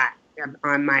a lot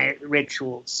on my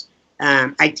rituals.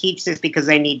 I teach this because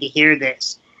I need to hear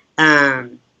this.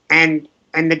 And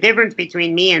the difference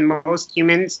between me and most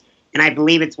humans, and I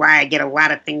believe it's why I get a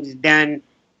lot of things done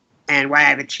and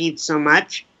why I've achieved so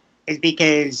much, is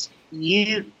because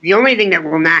the only thing that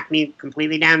will knock me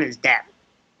completely down is death.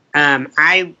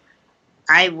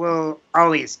 I will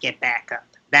always get back up.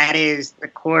 That is the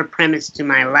core premise to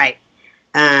my life.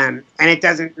 And it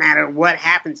doesn't matter what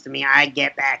happens to me, I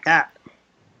get back up.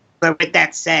 But with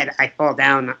that said, I fall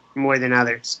down more than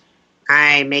others.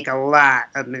 I make a lot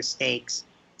of mistakes.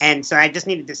 And so I just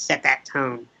needed to set that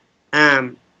tone.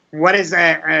 What is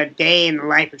a day in the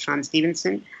life of Sean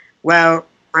Stephenson? Well,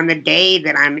 on the day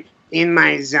that I'm in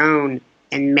my zone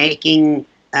and making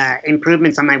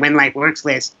improvements on my When Life Works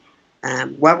list,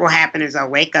 what will happen is I'll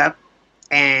wake up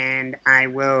and I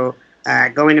will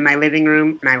go into my living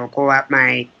room and I will pull out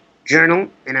my journal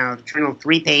and I'll journal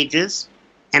 3 pages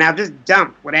and I'll just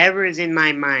dump whatever is in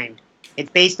my mind. It's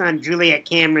based on Juliet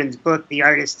Cameron's book, The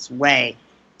Artist's Way.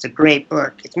 It's a great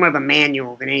book. It's more of a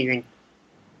manual than anything.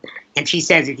 And she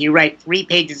says if you write 3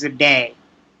 pages a day,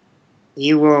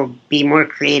 you will be more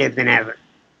creative than ever.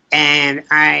 And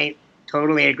I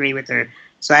totally agree with her.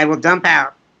 So I will dump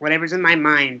out whatever's in my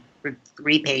mind for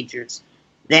 3 pages.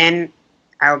 Then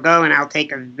I'll go and I'll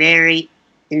take a very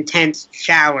intense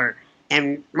shower.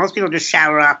 And most people just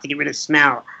shower off to get rid of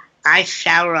smell. I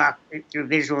shower off through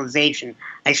visualization.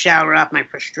 I shower off my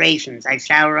frustrations. I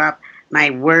shower off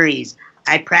my worries.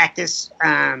 I practice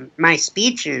my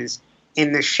speeches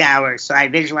in the shower. So I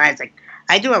visualize, like,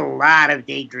 I do a lot of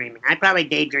daydreaming. I probably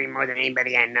daydream more than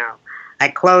anybody I know. I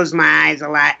close my eyes a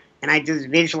lot, and I just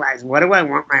visualize, what do I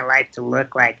want my life to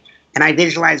look like? And I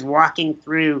visualize walking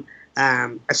through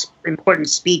important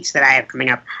speech that I have coming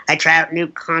up. I try out new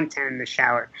content in the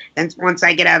shower. Then once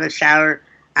I get out of the shower,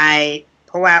 I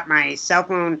pull out my cell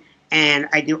phone and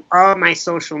I do all my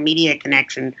social media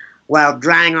connection while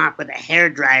drying off with a hair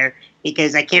dryer,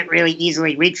 because I can't really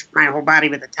easily reach my whole body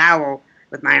with a towel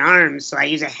with my arms, so I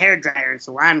use a hair dryer. And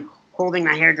so while I'm holding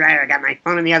my hair dryer, I got my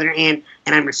phone in the other hand,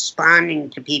 and I'm responding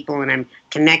to people, and I'm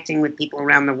connecting with people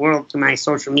around the world through my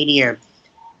social media.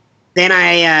 Then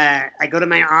I go to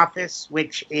my office,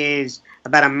 which is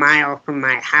about a mile from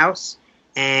my house,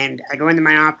 and I go into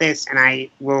my office and I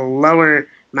will lower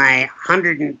my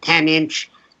 110-inch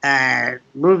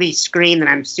movie screen that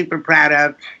I'm super proud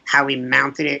of, how we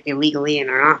mounted it illegally in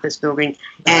our office building,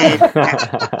 and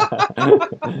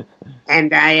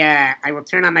and I will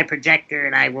turn on my projector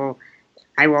and I will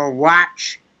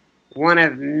watch one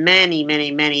of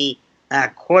many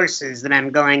courses that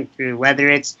I'm going through, whether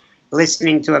it's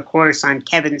listening to a course on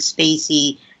Kevin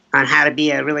Spacey on how to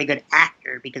be a really good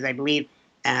actor, because I believe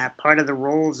part of the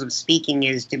roles of speaking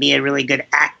is to be a really good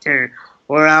actor.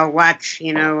 Or I'll watch,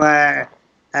 a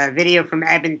video from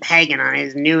Eben Pagan on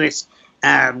his newest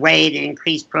way to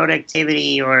increase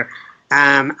productivity. Or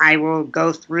I will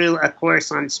go through a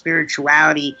course on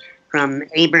spirituality from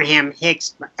Abraham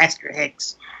Hicks, Esther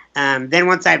Hicks. Then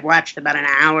once I've watched about an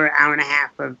hour and a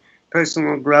half of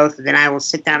personal growth, then I will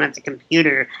sit down at the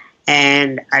computer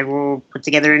and I will put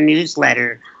together a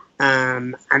newsletter.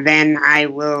 And then I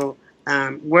will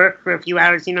work for a few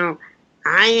hours.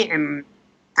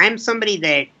 I'm somebody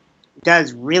that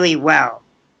does really well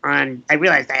on. I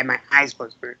realized I had my eyes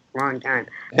closed for a long time.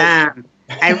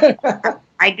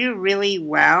 I do really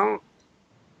well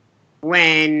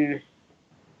when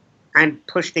I'm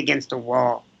pushed against a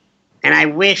wall, and I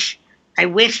wish I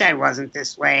wasn't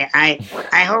this way. I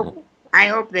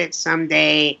hope that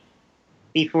someday,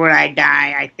 before I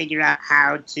die, I figure out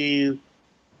how to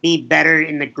be better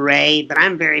in the gray, but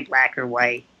I'm very black or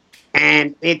white,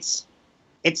 and it's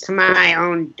to my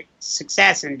own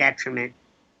success and detriment.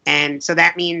 And so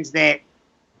that means that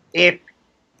if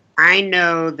I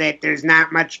know that there's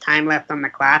not much time left on the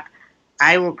clock,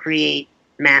 I will create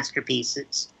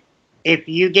masterpieces. If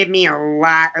you give me a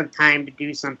lot of time to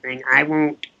do something, I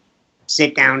won't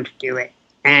sit down to do it.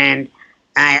 And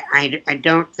I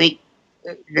don't think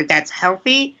that that's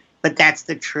healthy, but that's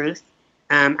the truth.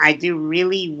 I do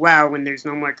really well when there's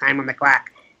no more time on the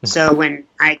clock. So when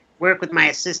I work with my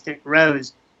assistant,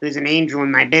 Rose, who's an angel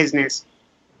in my business,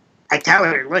 I tell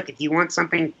her, look, if you want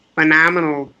something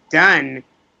phenomenal done,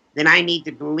 then I need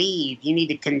to believe, you need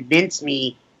to convince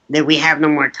me that we have no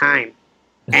more time.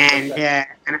 And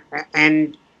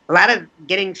and a lot of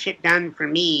getting shit done for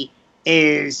me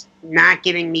is not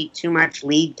giving me too much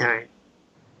lead time.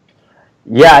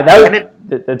 Yeah,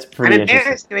 that's pretty I'm interesting.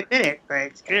 embarrassed to admit it, but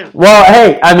it's true. Well,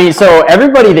 hey, I mean, so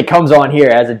everybody that comes on here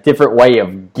has a different way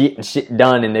of getting shit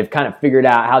done, and they've kind of figured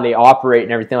out how they operate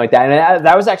and everything like that. And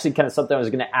that was actually kind of something I was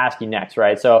going to ask you next,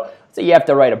 right? So let's say you have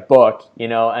to write a book,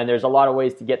 and there's a lot of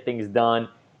ways to get things done.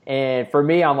 And for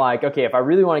me, I'm like, okay, if I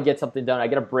really want to get something done, I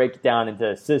got to break it down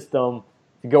into a system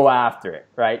to go after it,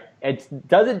 right? It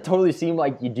doesn't totally seem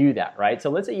like you do that, right?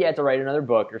 So let's say you have to write another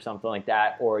book or something like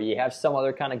that, or you have some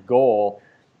other kind of goal.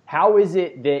 How is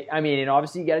it that, and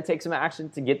obviously you got to take some action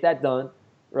to get that done,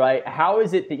 right? How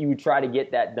is it that you would try to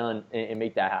get that done and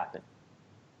make that happen?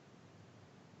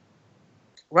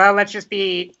 Well, let's just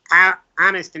be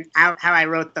honest and out how I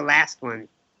wrote the last one.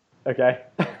 Okay.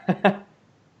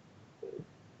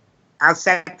 I'll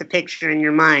set the picture in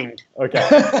your mind. Okay.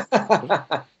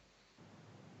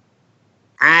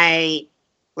 I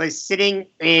was sitting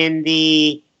in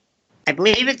I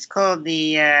believe it's called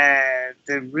the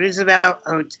Roosevelt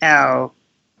Hotel.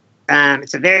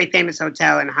 It's a very famous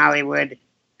hotel in Hollywood.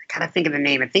 I gotta think of the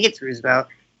name. I think it's Roosevelt.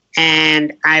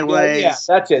 And I was... Yeah,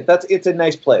 that's it. It's a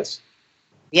nice place.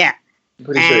 Yeah. I'm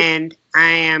pretty sure. And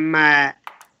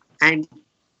I'm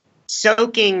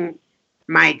soaking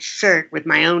my shirt with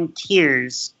my own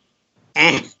tears,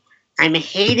 and I'm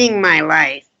hating my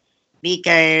life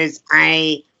because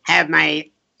I have my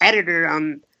editor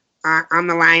on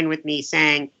the line with me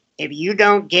saying, if you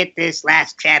don't get this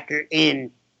last chapter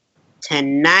in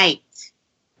tonight,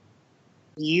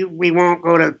 we won't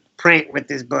go to print with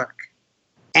this book.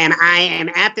 And I am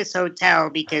at this hotel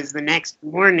because the next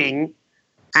morning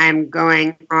I'm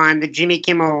going on the Jimmy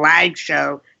Kimmel Live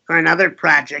show for another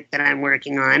project that I'm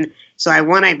working on. So I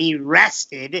want to be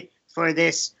rested for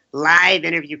this live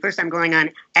interview. First, I'm going on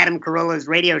Adam Carolla's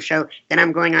radio show. Then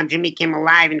I'm going on Jimmy Kimmel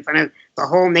Live in front of the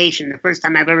whole nation. The first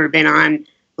time I've ever been on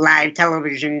live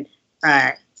television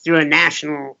through a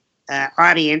national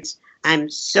audience. I'm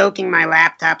soaking my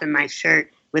laptop in my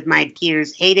shirt with my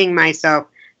tears, hating myself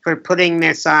for putting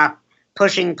this off,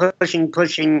 pushing,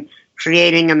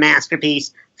 creating a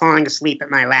masterpiece, falling asleep at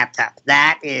my laptop.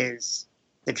 That is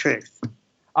the truth.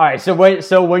 All right,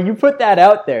 so when you put that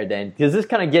out there, then, because this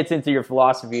kind of gets into your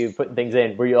philosophy of putting things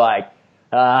in, where you're like,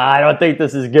 I don't think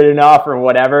this is good enough or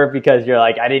whatever, because you're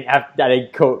like,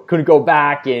 couldn't go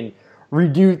back and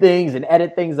redo things and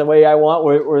edit things the way I want.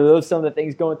 Were those some of the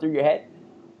things going through your head?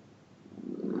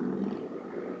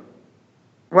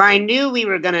 Well, I knew we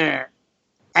were gonna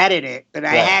edit it, but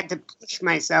I had to push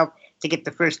myself to get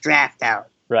the first draft out.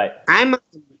 Right.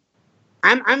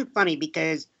 I'm funny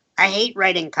because I hate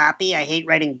writing copy. I hate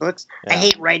writing books. Yeah. I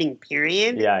hate writing,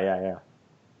 period. Yeah.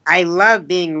 I love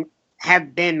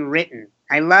have been written.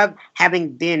 I love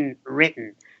having been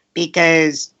written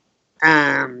because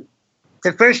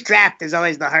the first draft is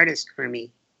always the hardest for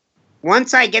me.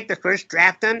 Once I get the first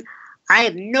draft done, I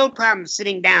have no problem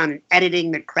sitting down and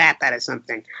editing the crap out of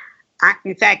something.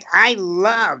 In fact, I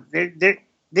love,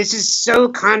 this is so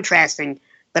contrasting,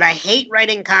 but I hate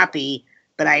writing copy,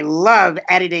 but I love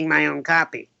editing my own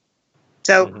copy.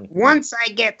 So once I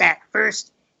get that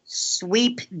first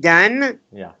sweep done,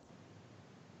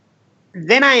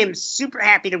 then I am super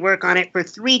happy to work on it for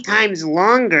 3 times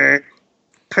longer,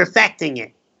 perfecting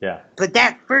it. Yeah. But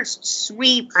that first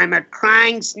sweep, I'm a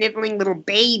crying, sniveling little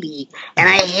baby, and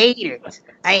I hate it.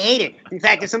 I hate it. In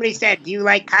fact, if somebody said, do you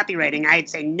like copywriting? I'd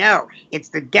say, no, it's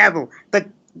the devil. But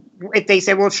if they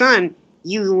said, well, Sean,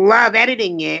 you love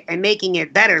editing it and making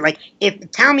it better. Like,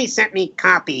 if Tommy sent me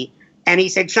copy, and he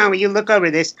said, Sean, will you look over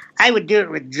this? I would do it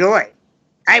with joy.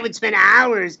 I would spend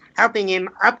hours helping him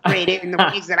upgrade it in the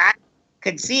ways that I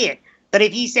could see it. But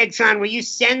if he said, Sean, will you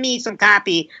send me some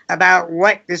copy about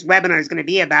what this webinar is going to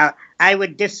be about, I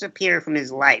would disappear from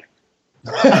his life.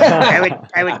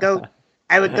 I would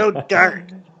go dark.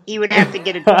 He would have to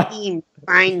get a team to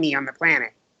find me on the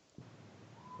planet.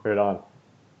 Right on.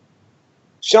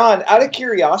 Sean, out of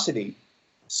curiosity,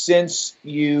 since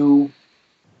you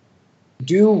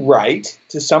do write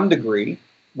to some degree,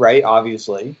 right,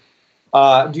 obviously,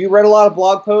 do you write a lot of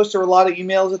blog posts or a lot of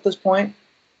emails at this point?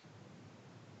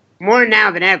 More now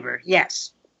than ever,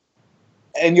 yes.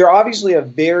 And you're obviously a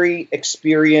very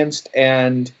experienced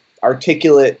and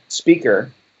articulate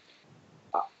speaker.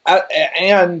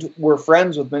 And we're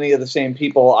friends with many of the same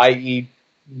people, i.e.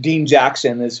 Dean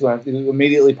Jackson is who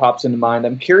immediately pops into mind.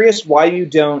 I'm curious why you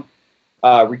don't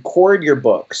record your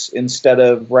books instead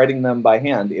of writing them by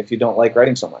hand if you don't like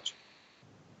writing so much.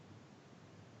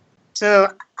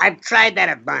 So I've tried that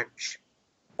a bunch.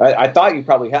 I thought you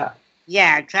probably had.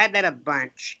 Yeah, I've tried that a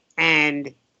bunch.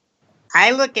 And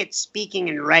I look at speaking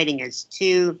and writing as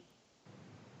 2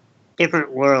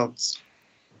 different worlds.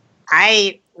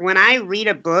 When I read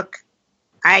a book,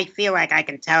 I feel like I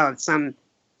can tell if some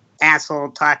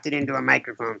asshole talked it into a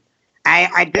microphone.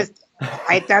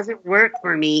 It doesn't work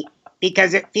for me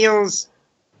because it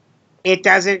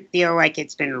doesn't feel like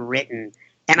it's been written.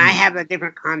 And I have a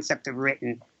different concept of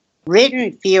written.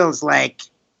 Written feels like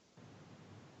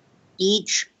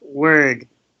each word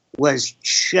was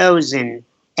chosen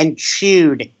and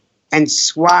chewed and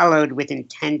swallowed with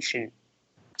intention.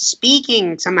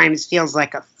 Speaking sometimes feels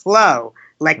like a flow,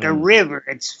 like a river.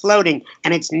 It's floating,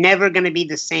 and it's never going to be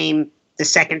the same the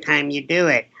second time you do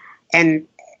it. And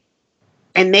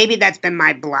maybe that's been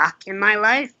my block in my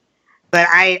life, but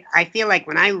I feel like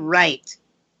when I write,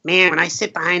 man, when I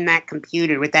sit behind that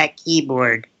computer with that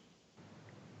keyboard,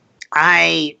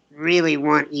 I really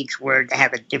want each word to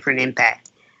have a different impact.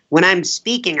 When I'm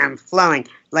speaking, I'm flowing.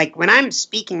 Like, when I'm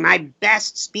speaking, my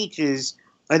best speeches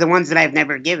are the ones that I've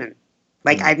never given.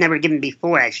 Like, I've never given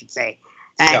before, I should say.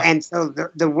 And so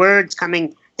the words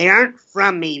coming, they aren't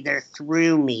from me, they're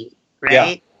through me,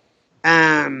 right?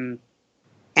 Yeah. And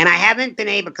I haven't been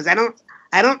able, because I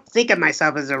don't think of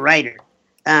myself as a writer.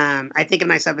 I think of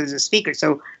myself as a speaker.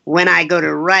 So when I go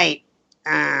to write,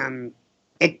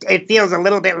 it feels a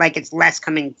little bit like it's less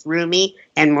coming through me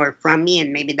and more from me,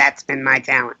 and maybe that's been my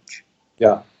challenge.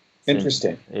 Yeah.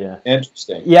 Interesting. Yeah.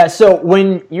 Interesting. Yeah, so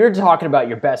when you're talking about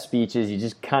your best speeches, you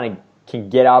just kind of can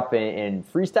get up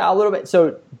and freestyle a little bit.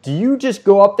 So do you just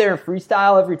go up there and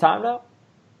freestyle every time now?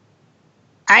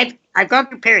 I've gone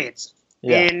through periods.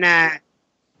 Yeah. And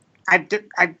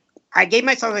I gave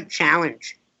myself a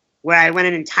challenge where I went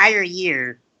an entire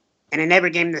year and I never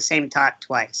gave the same talk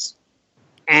twice.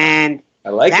 And I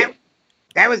like it.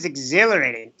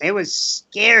 exhilarating. It was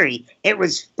scary. It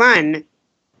was fun.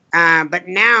 But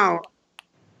now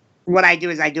what I do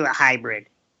is I do a hybrid.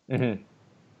 Mm-hmm.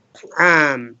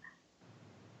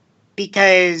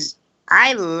 Because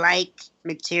I like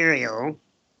material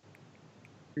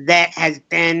that has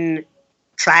been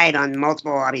tried on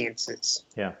multiple audiences.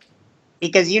 Yeah.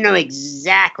 Because you know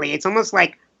exactly, it's almost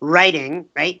like writing,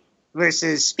 right?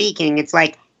 Versus speaking. It's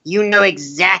like you know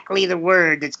exactly the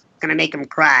word that's going to make them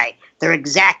cry. They're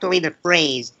exactly the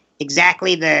phrase,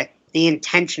 exactly the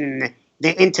intention,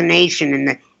 the intonation,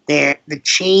 and the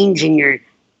change in your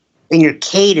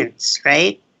cadence,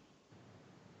 right?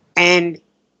 And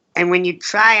when you're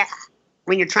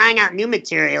trying out new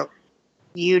material,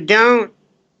 you don't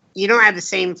have the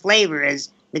same flavor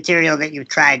as material that you've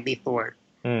tried before.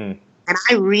 Mm. And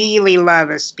I really love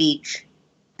a speech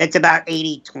that's about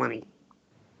 80-20.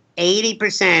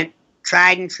 80%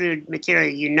 tried and true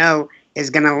material you know is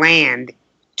going to land.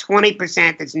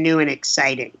 20% that's new and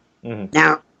exciting. Mm-hmm.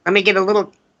 Now, let me give a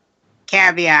little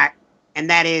caveat, and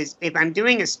that is if I'm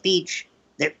doing a speech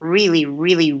that really,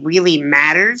 really, really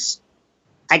matters,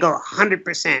 I go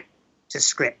 100% to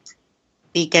script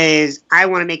because I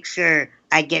want to make sure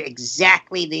I get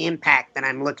exactly the impact that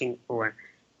I'm looking for.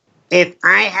 If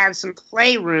I have some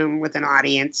playroom with an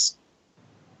audience,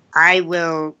 I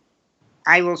will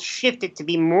shift it to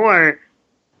be more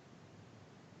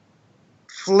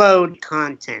flowed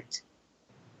content.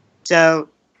 So,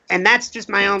 and that's just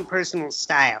my own personal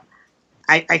style.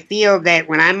 I feel that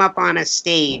when I'm up on a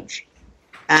stage,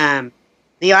 the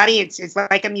audience is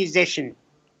like a musician.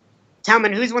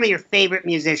 Talman, who's one of your favorite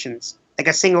musicians? Like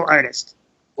a single artist?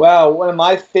 Wow, one of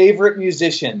my favorite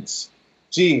musicians.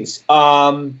 Geez.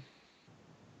 I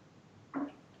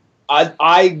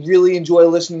really enjoy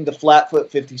listening to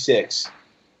Flatfoot 56.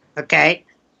 Okay.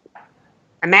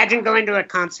 Imagine going to a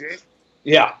concert.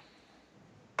 Yeah.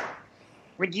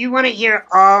 Would you want to hear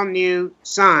all new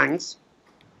songs,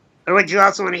 or would you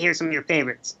also want to hear some of your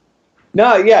favorites?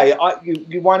 No, yeah,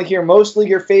 you want to hear mostly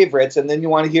your favorites, and then you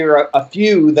want to hear a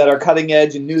few that are cutting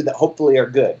edge and new that hopefully are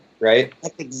good, right?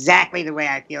 That's exactly the way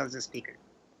I feel as a speaker.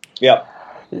 Yep.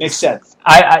 Makes sense.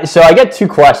 So I get two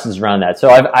questions around that. So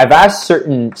I've asked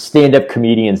certain stand-up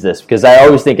comedians this because I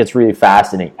always think it's really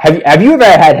fascinating. Have you ever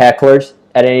had hecklers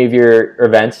at any of your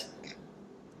events?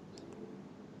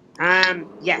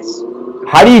 Yes.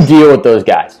 How do you deal with those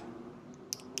guys?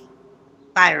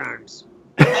 Firearms.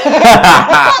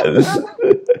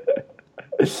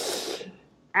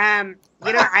 And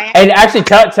actually,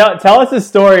 tell us a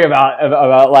story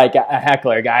about like a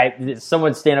heckler guy.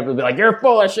 Someone stand up and be like, "You're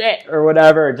full of shit" or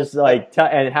whatever. Just like,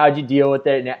 and how'd you deal with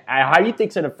it? And how do you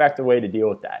think's an effective way to deal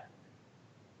with that?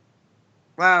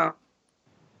 Well,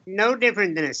 no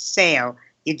different than a sale.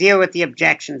 You deal with the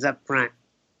objections up front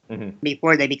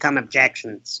before they become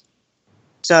objections.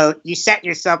 So you set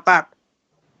yourself up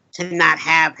to not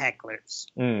have hecklers,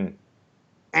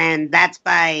 and that's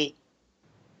by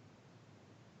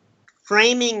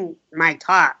framing my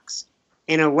talks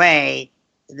in a way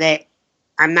that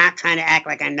I'm not trying to act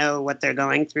like I know what they're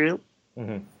going through.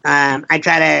 I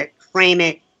try to frame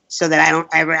it so that I don't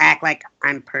ever act like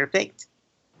I'm perfect.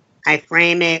 I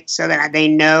frame it so that they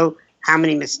know how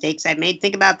many mistakes I've made.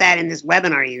 Think about that in this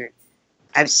webinar even.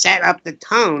 I've set up the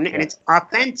tone and it's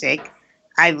authentic.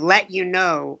 I've let you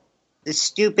know the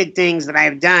stupid things that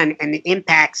I've done and the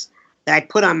impacts that I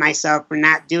put on myself for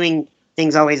not doing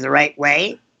things always the right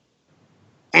way.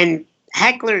 And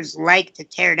hecklers like to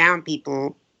tear down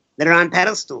people that are on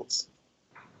pedestals.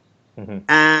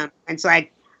 And so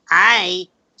I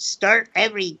start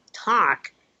every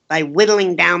talk by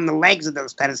whittling down the legs of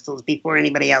those pedestals before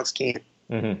anybody else can.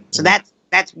 So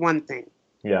that's one thing.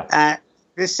 Yeah.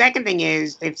 The second thing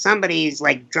is if somebody's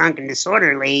like drunk and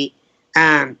disorderly,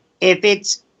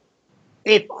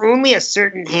 if only a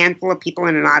certain handful of people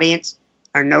in an audience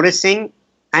are noticing,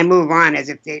 I move on as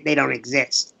if they don't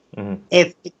exist.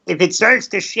 If it starts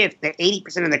to shift that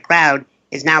 80% of the crowd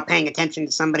is now paying attention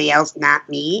to somebody else, not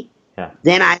me,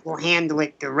 then I will handle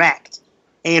it direct.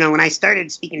 And, when I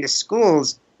started speaking to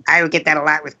schools, I would get that a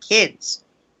lot with kids.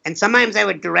 And sometimes I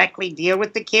would directly deal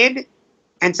with the kid,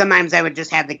 and sometimes I would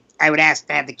just I would ask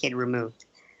to have the kid removed.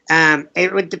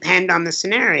 It would depend on the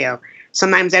scenario.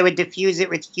 Sometimes I would diffuse it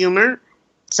with humor.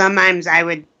 Sometimes I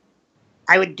would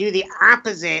do the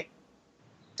opposite.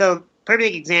 So,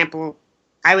 perfect example,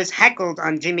 I was heckled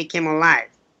on Jimmy Kimmel Live.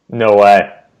 No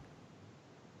way.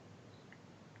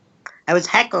 I was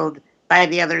heckled by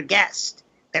the other guest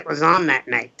that was on that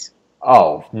night.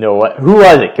 Oh, no way. Who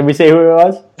was it? Can we say who it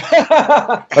was?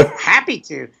 Happy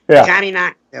to. Yeah. Johnny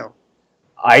Knoxville.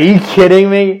 Are you kidding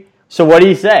me? So what do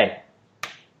you say?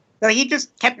 So he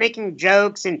just kept making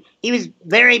jokes, and he was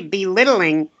very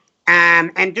belittling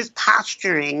and just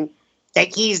posturing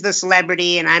that he's the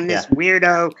celebrity and I'm this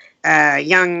weirdo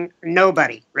young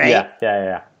nobody, right?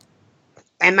 Yeah.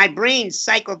 And my brain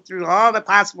cycled through all the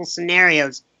possible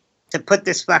scenarios to put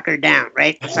this fucker down,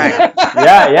 right? Sorry.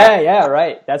 yeah,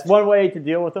 right. That's one way to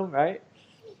deal with him, right?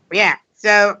 Yeah.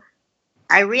 So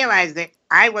I realized that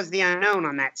I was the unknown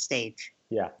on that stage.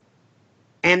 Yeah.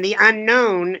 And the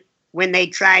unknown, when they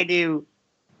try to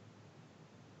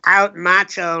out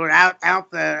macho or out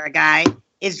alpha a guy,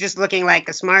 is just looking like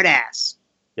a smartass.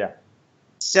 Yeah.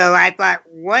 So I thought,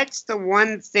 what's the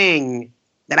one thing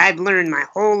that I've learned my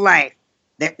whole life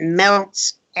that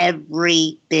melts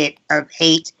every bit of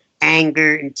hate,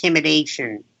 anger,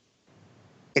 intimidation?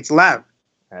 It's love.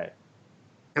 Right.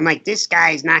 I'm like, this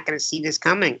guy's not going to see this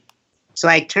coming. So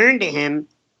I turn to him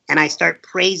and I start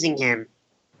praising him.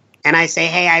 And I say,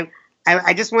 hey,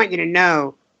 I just want you to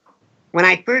know, when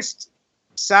I first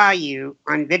saw you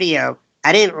on video,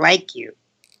 I didn't like you.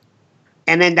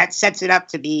 And then that sets it up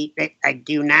to be that I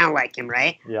do now like him,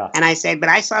 right? Yeah. And I said, but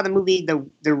I saw the movie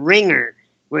The Ringer,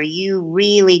 where you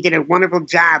really did a wonderful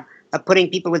job of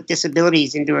putting people with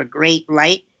disabilities into a great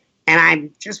light. And I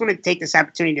just want to take this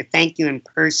opportunity to thank you in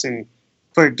person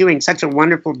for doing such a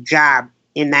wonderful job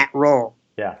in that role.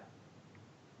 Yeah.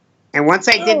 And once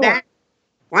I did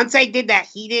that,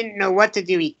 he didn't know what to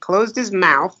do. He closed his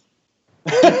mouth.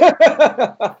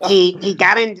 He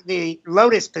got into the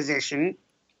lotus position,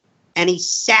 and he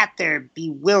sat there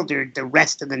bewildered the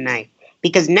rest of the night.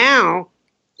 Because now,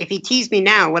 if he teased me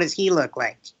now, what does he look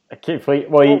like? A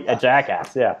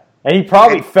jackass, yeah. And he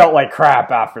probably felt like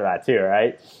crap after that too,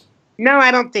 right? No,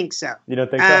 I don't think so. You don't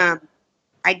think so?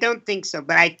 I don't think so,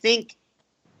 but I think,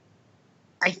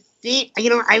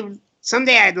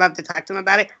 someday I'd love to talk to him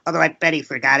about it, although I bet he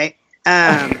forgot it.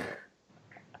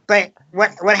 But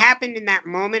what happened in that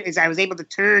moment is I was able to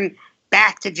turn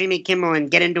back to Jimmy Kimmel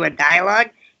and get into a dialogue,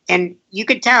 and you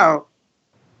could tell,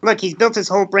 look, he's built his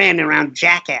whole brand around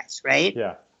jackass, right?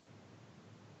 Yeah.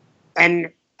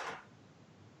 And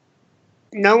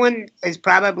no one has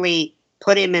probably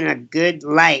put him in a good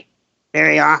light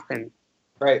very often.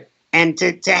 Right. And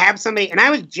to have somebody, and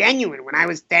I was genuine when I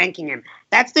was thanking him.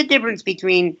 That's the difference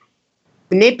between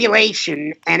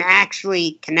manipulation and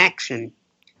actually connection.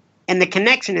 And the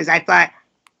connection is, I thought,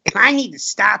 if I need to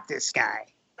stop this guy,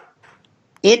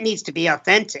 it needs to be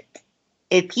authentic.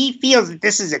 If he feels that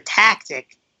this is a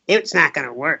tactic, it's not going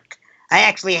to work. I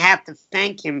actually have to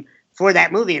thank him for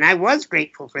that movie. And I was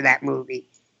grateful for that movie.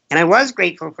 And I was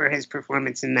grateful for his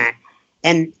performance in that.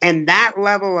 And that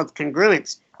level of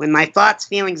congruence, when my thoughts,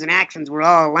 feelings, and actions were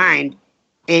all aligned,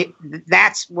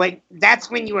 that's when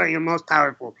you are your most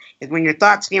powerful. Is when your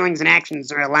thoughts, feelings, and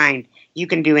actions are aligned, you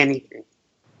can do anything.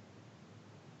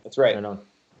 That's right.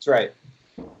 That's right.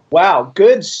 Wow,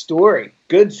 good story.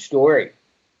 Good story.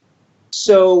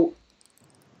 So,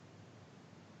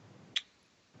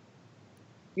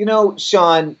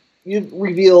 Sean, you've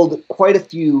revealed quite a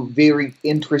few very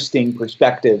interesting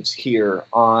perspectives here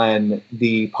on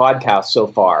the podcast so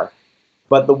far.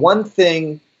 But the one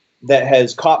thing that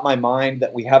has caught my mind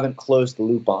that we haven't closed the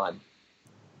loop on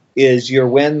is your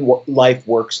When Life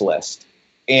Works list.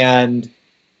 And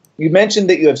you mentioned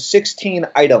that you have 16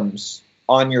 items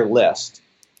on your list.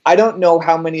 I don't know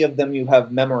how many of them you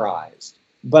have memorized,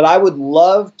 but I would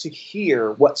love to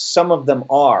hear what some of them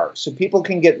are so people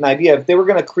can get an idea. If they were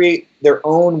going to create their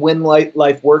own When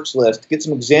Life Works list, get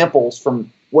some examples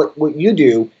from what you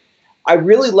do, I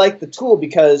really like the tool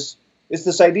because it's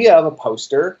this idea of a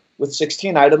poster with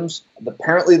 16 items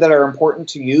apparently that are important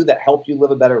to you that help you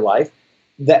live a better life.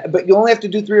 But you only have to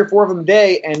do 3 or 4 of them a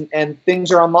day, and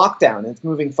things are on lockdown and it's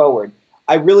moving forward.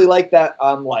 I really like that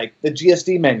on like the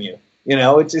GSD menu.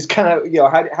 It's just kind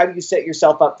of, how do you set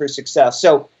yourself up for success?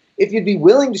 So if you'd be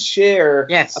willing to share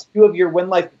a few of your When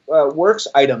Life Works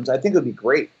items, I think it would be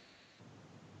great.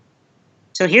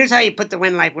 So here's how you put the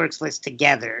When Life Works list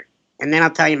together, and then I'll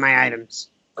tell you my items.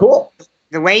 Cool.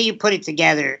 The way you put it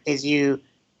together is you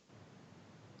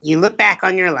look back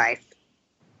on your life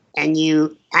and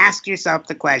you ask yourself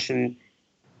the question,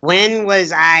 when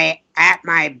was I at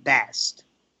my best?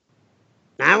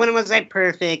 Not when was I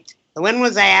perfect, but when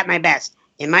was I at my best?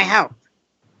 In my health.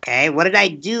 Okay, what did I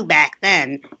do back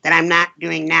then that I'm not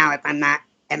doing now if I'm not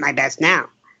at my best now?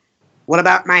 What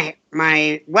about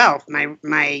my wealth,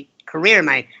 my career,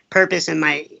 my purpose, and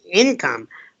my income?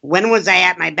 When was I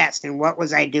at my best and what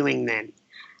was I doing then?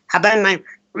 How about my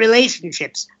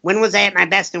relationships? When was I at my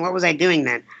best and what was I doing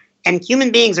then? And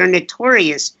human beings are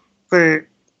notorious for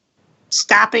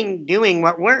stopping doing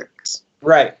what works.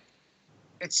 Right.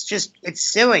 It's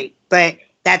silly. But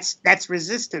that's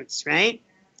resistance, right?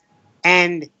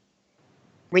 And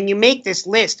when you make this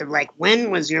list of like, when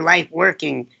was your life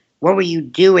working? What were you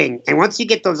doing? And once you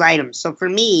get those items, so for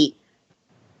me,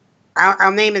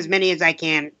 I'll name as many as I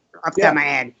can off the top of my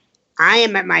head. I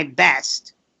am at my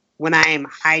best when I am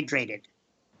hydrated,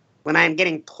 when I'm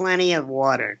getting plenty of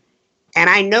water. And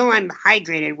I know I'm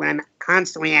hydrated when I'm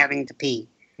constantly having to pee.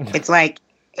 It's like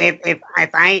if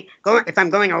I'm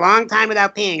going a long time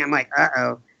without peeing, I'm like,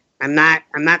 I'm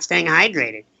not staying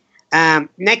hydrated.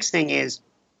 Next thing is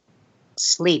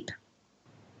sleep,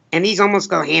 and these almost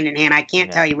go hand in hand. I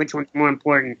can't tell you which one's more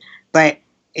important, but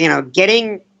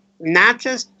getting not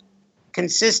just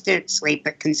consistent sleep,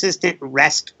 but consistent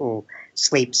restful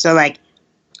sleep. So like,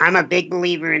 I'm a big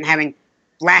believer in having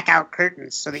blackout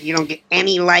curtains so that you don't get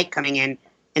any light coming in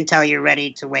until you're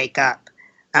ready to wake up.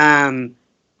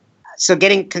 So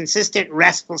getting consistent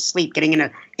restful sleep, getting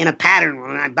in a pattern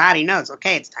where my body knows,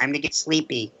 okay, it's time to get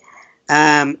sleepy.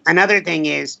 Another thing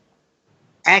is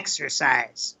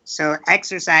exercise. So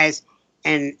exercise,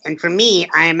 and for me,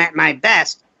 I am at my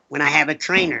best when I have a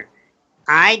trainer.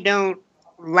 I don't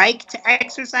like to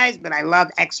exercise, but I love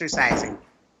exercising.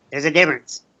 There's a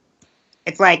difference.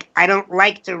 It's like I don't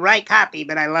like to write copy,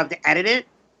 but I love to edit it.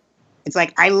 It's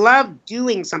like I love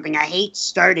doing something. I hate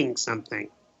starting something.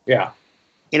 Yeah.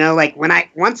 Like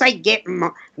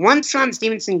once Sean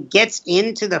Stevenson gets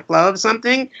into the flow of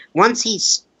something, once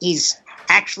he's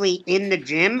actually in the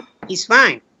gym, he's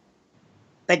fine.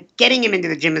 But getting him into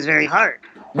the gym is very hard.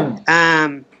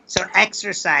 So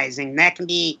exercising, that can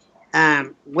be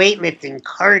weightlifting,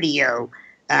 cardio.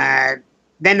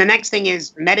 Then the next thing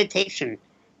is meditation.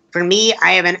 For me,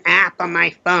 I have an app on my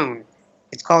phone.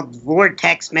 It's called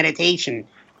Vortex Meditation.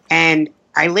 And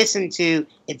I listen to,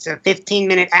 it's a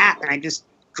 15-minute app, and I just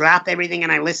drop everything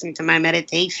and I listen to my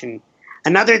meditation.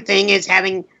 Another thing is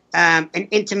having an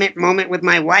intimate moment with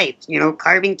my wife,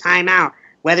 carving time out,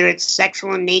 whether it's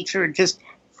sexual in nature or just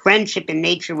friendship in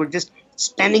nature. We're just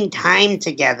spending time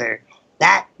together.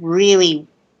 That really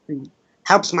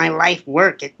helps my life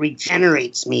work. It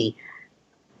regenerates me.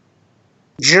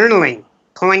 Journaling,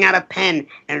 pulling out a pen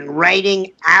and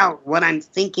writing out what I'm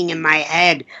thinking in my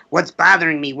head, what's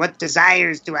bothering me, what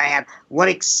desires do I have, what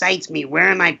excites me, where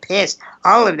am I pissed,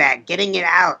 all of that, getting it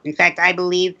out. In fact, I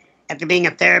believe, after being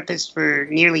a therapist for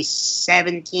nearly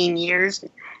 17 years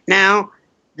now,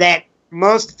 that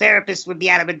most therapists would be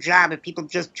out of a job if people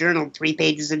just journaled 3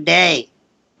 pages a day.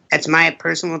 That's my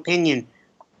personal opinion.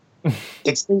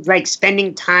 It's things like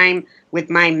spending time with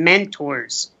my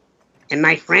mentors and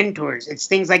my friend tours. It's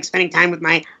things like spending time with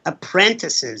my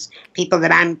apprentices, people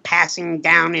that I'm passing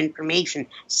down information,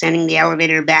 sending the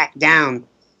elevator back down.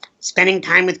 Spending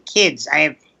time with kids. I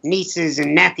have nieces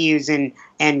and nephews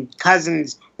and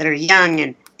cousins that are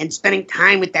young, and spending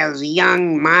time with those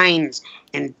young minds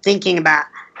and thinking about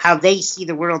how they see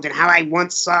the world and how I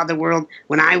once saw the world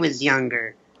when I was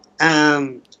younger.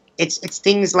 It's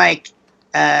things like,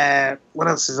 what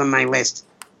else is on my list?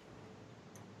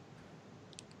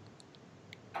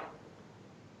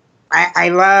 I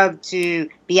love to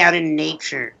be out in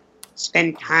nature,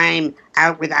 spend time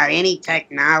out without any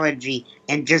technology,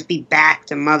 and just be back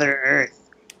to Mother Earth.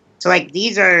 So, like,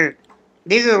 these are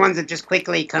the ones that just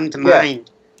quickly come to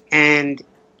mind. And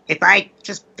if I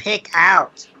just pick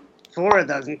out 4 of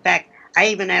those, in fact, I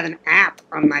even have an app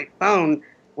on my phone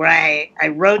where I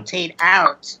rotate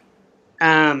out.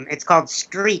 It's called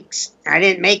Streaks. I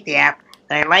didn't make the app,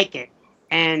 but I like it.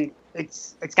 And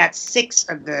it's got 6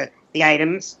 of the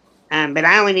items. But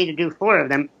I only need to do 4 of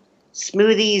them.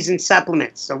 Smoothies and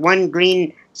supplements. So 1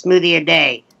 green smoothie a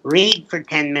day. Read for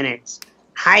 10 minutes.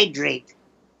 Hydrate.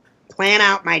 Plan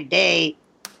out my day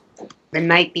the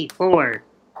night before.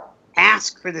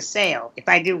 Ask for the sale. If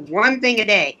I do 1 thing a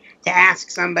day to ask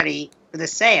somebody for the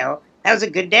sale, that was a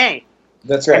good day.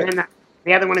 That's right. And then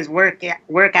the other one is work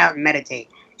out and meditate.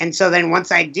 And so then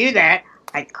once I do that,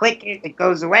 I click it, it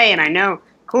goes away, and I know,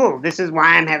 cool, this is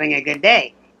why I'm having a good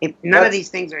day. If none of these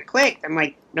things are clicked, I'm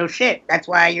like, no shit. That's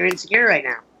why you're insecure right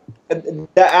now.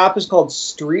 That app is called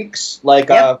Streaks,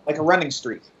 like a running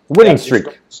streak. Winning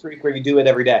streak. Streak where you do it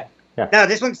every day. Yeah. No,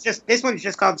 this one's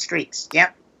just called Streaks.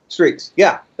 Yep. Streaks.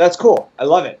 Yeah, that's cool. I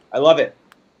love it.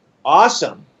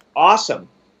 Awesome.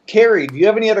 Carrie, do you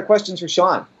have any other questions for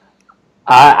Sean?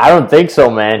 I don't think so,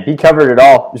 man. He covered it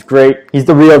all. It was great. He's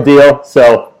the real deal,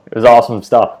 so it was awesome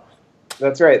stuff.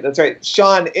 That's right.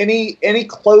 Sean, any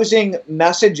closing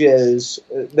messages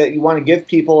that you want to give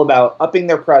people about upping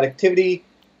their productivity,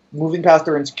 moving past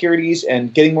their insecurities,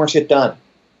 and getting more shit done?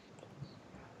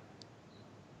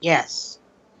 Yes.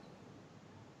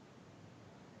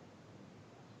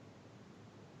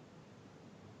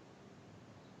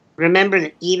 remember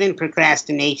that even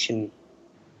procrastination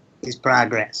is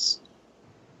progress.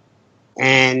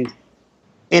 And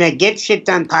in a Get Shit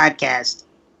Done podcast,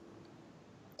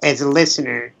 as a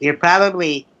listener, you're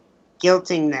probably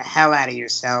guilting the hell out of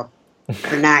yourself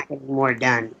for not getting more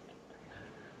done.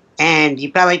 And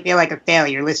you probably feel like a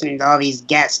failure listening to all these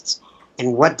guests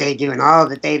and what they do and all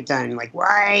that they've done. Like,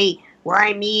 why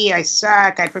me? I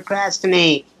suck. I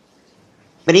procrastinate.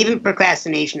 But even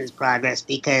procrastination is progress,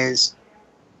 because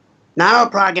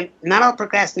not all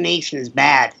procrastination is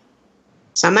bad.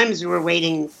 Sometimes we're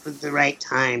waiting for the right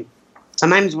time.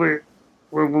 Sometimes we're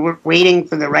waiting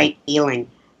for the right feeling.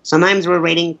 Sometimes we're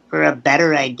waiting for a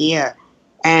better idea.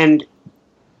 And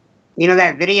you know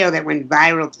that video that went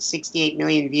viral to 68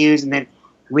 million views and then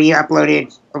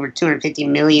re-uploaded, over 250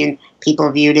 million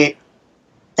people viewed it?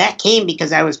 That came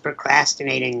because I was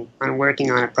procrastinating on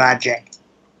working on a project.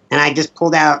 And I just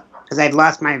pulled out, because I'd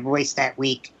lost my voice that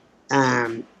week,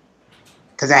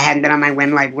 because I hadn't been on my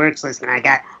When Life Works list, and I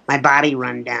got my body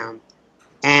run down.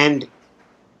 And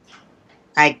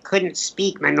I couldn't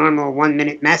speak my normal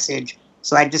 1-minute message,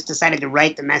 so I just decided to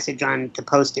write the message onto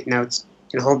Post-it notes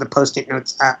and hold the Post-it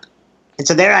notes up. And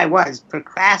so there I was,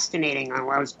 procrastinating on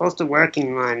what I was supposed to be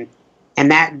working on, and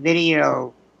that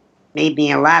video made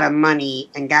me a lot of money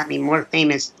and got me more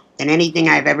famous than anything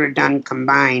I've ever done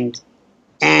combined.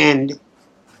 And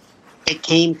it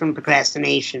came from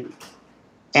procrastination.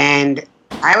 And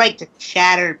I like to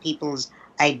shatter people's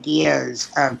ideas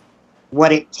of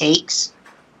what it takes,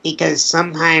 because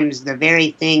sometimes the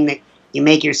very thing that you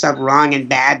make yourself wrong and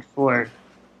bad for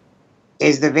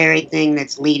is the very thing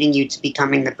that's leading you to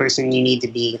becoming the person you need to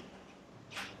be.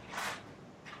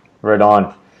 Right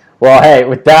on. Well, hey,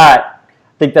 with that,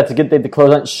 I think that's a good thing to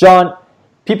close on. Sean,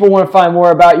 people want to find more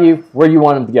about you. Where do you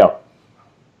want them to go?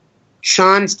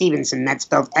 Sean Stephenson, that's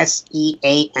spelled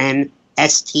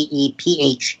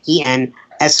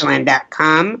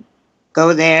SeanStephenson.com.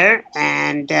 Go there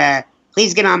and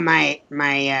please get on my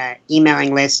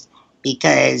emailing list,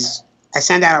 because I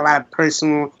send out a lot of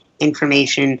personal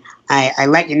information. I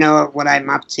let you know what I'm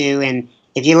up to, and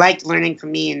if you liked learning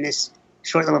from me in this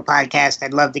short little podcast,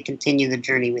 I'd love to continue the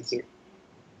journey with you.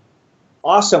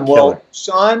 Awesome. Well,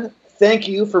 Sean, thank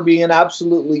you for being an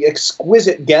absolutely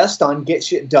exquisite guest on Get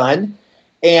Shit Done,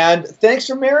 and thanks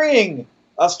for marrying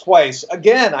us twice.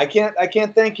 Again, I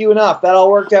can't thank you enough. That all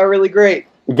worked out really great.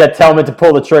 You got Tellman to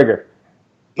pull the trigger.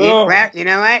 Well, you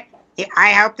know what? I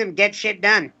helped him get shit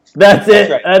done. That's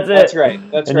it. Right. That's it. That's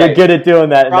right. That's and right. You're good at doing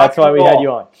that, and that's why we had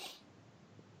you on.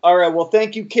 All right. Well,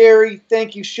 thank you, Carrie.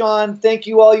 Thank you, Sean. Thank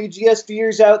you, all you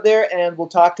GSVers out there, and we'll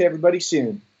talk to everybody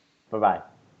soon. Bye-bye.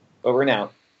 Over and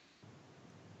out.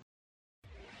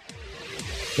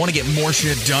 Want to get more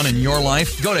shit done in your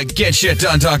life? Go to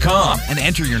getshitdone.com and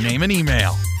enter your name and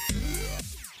email.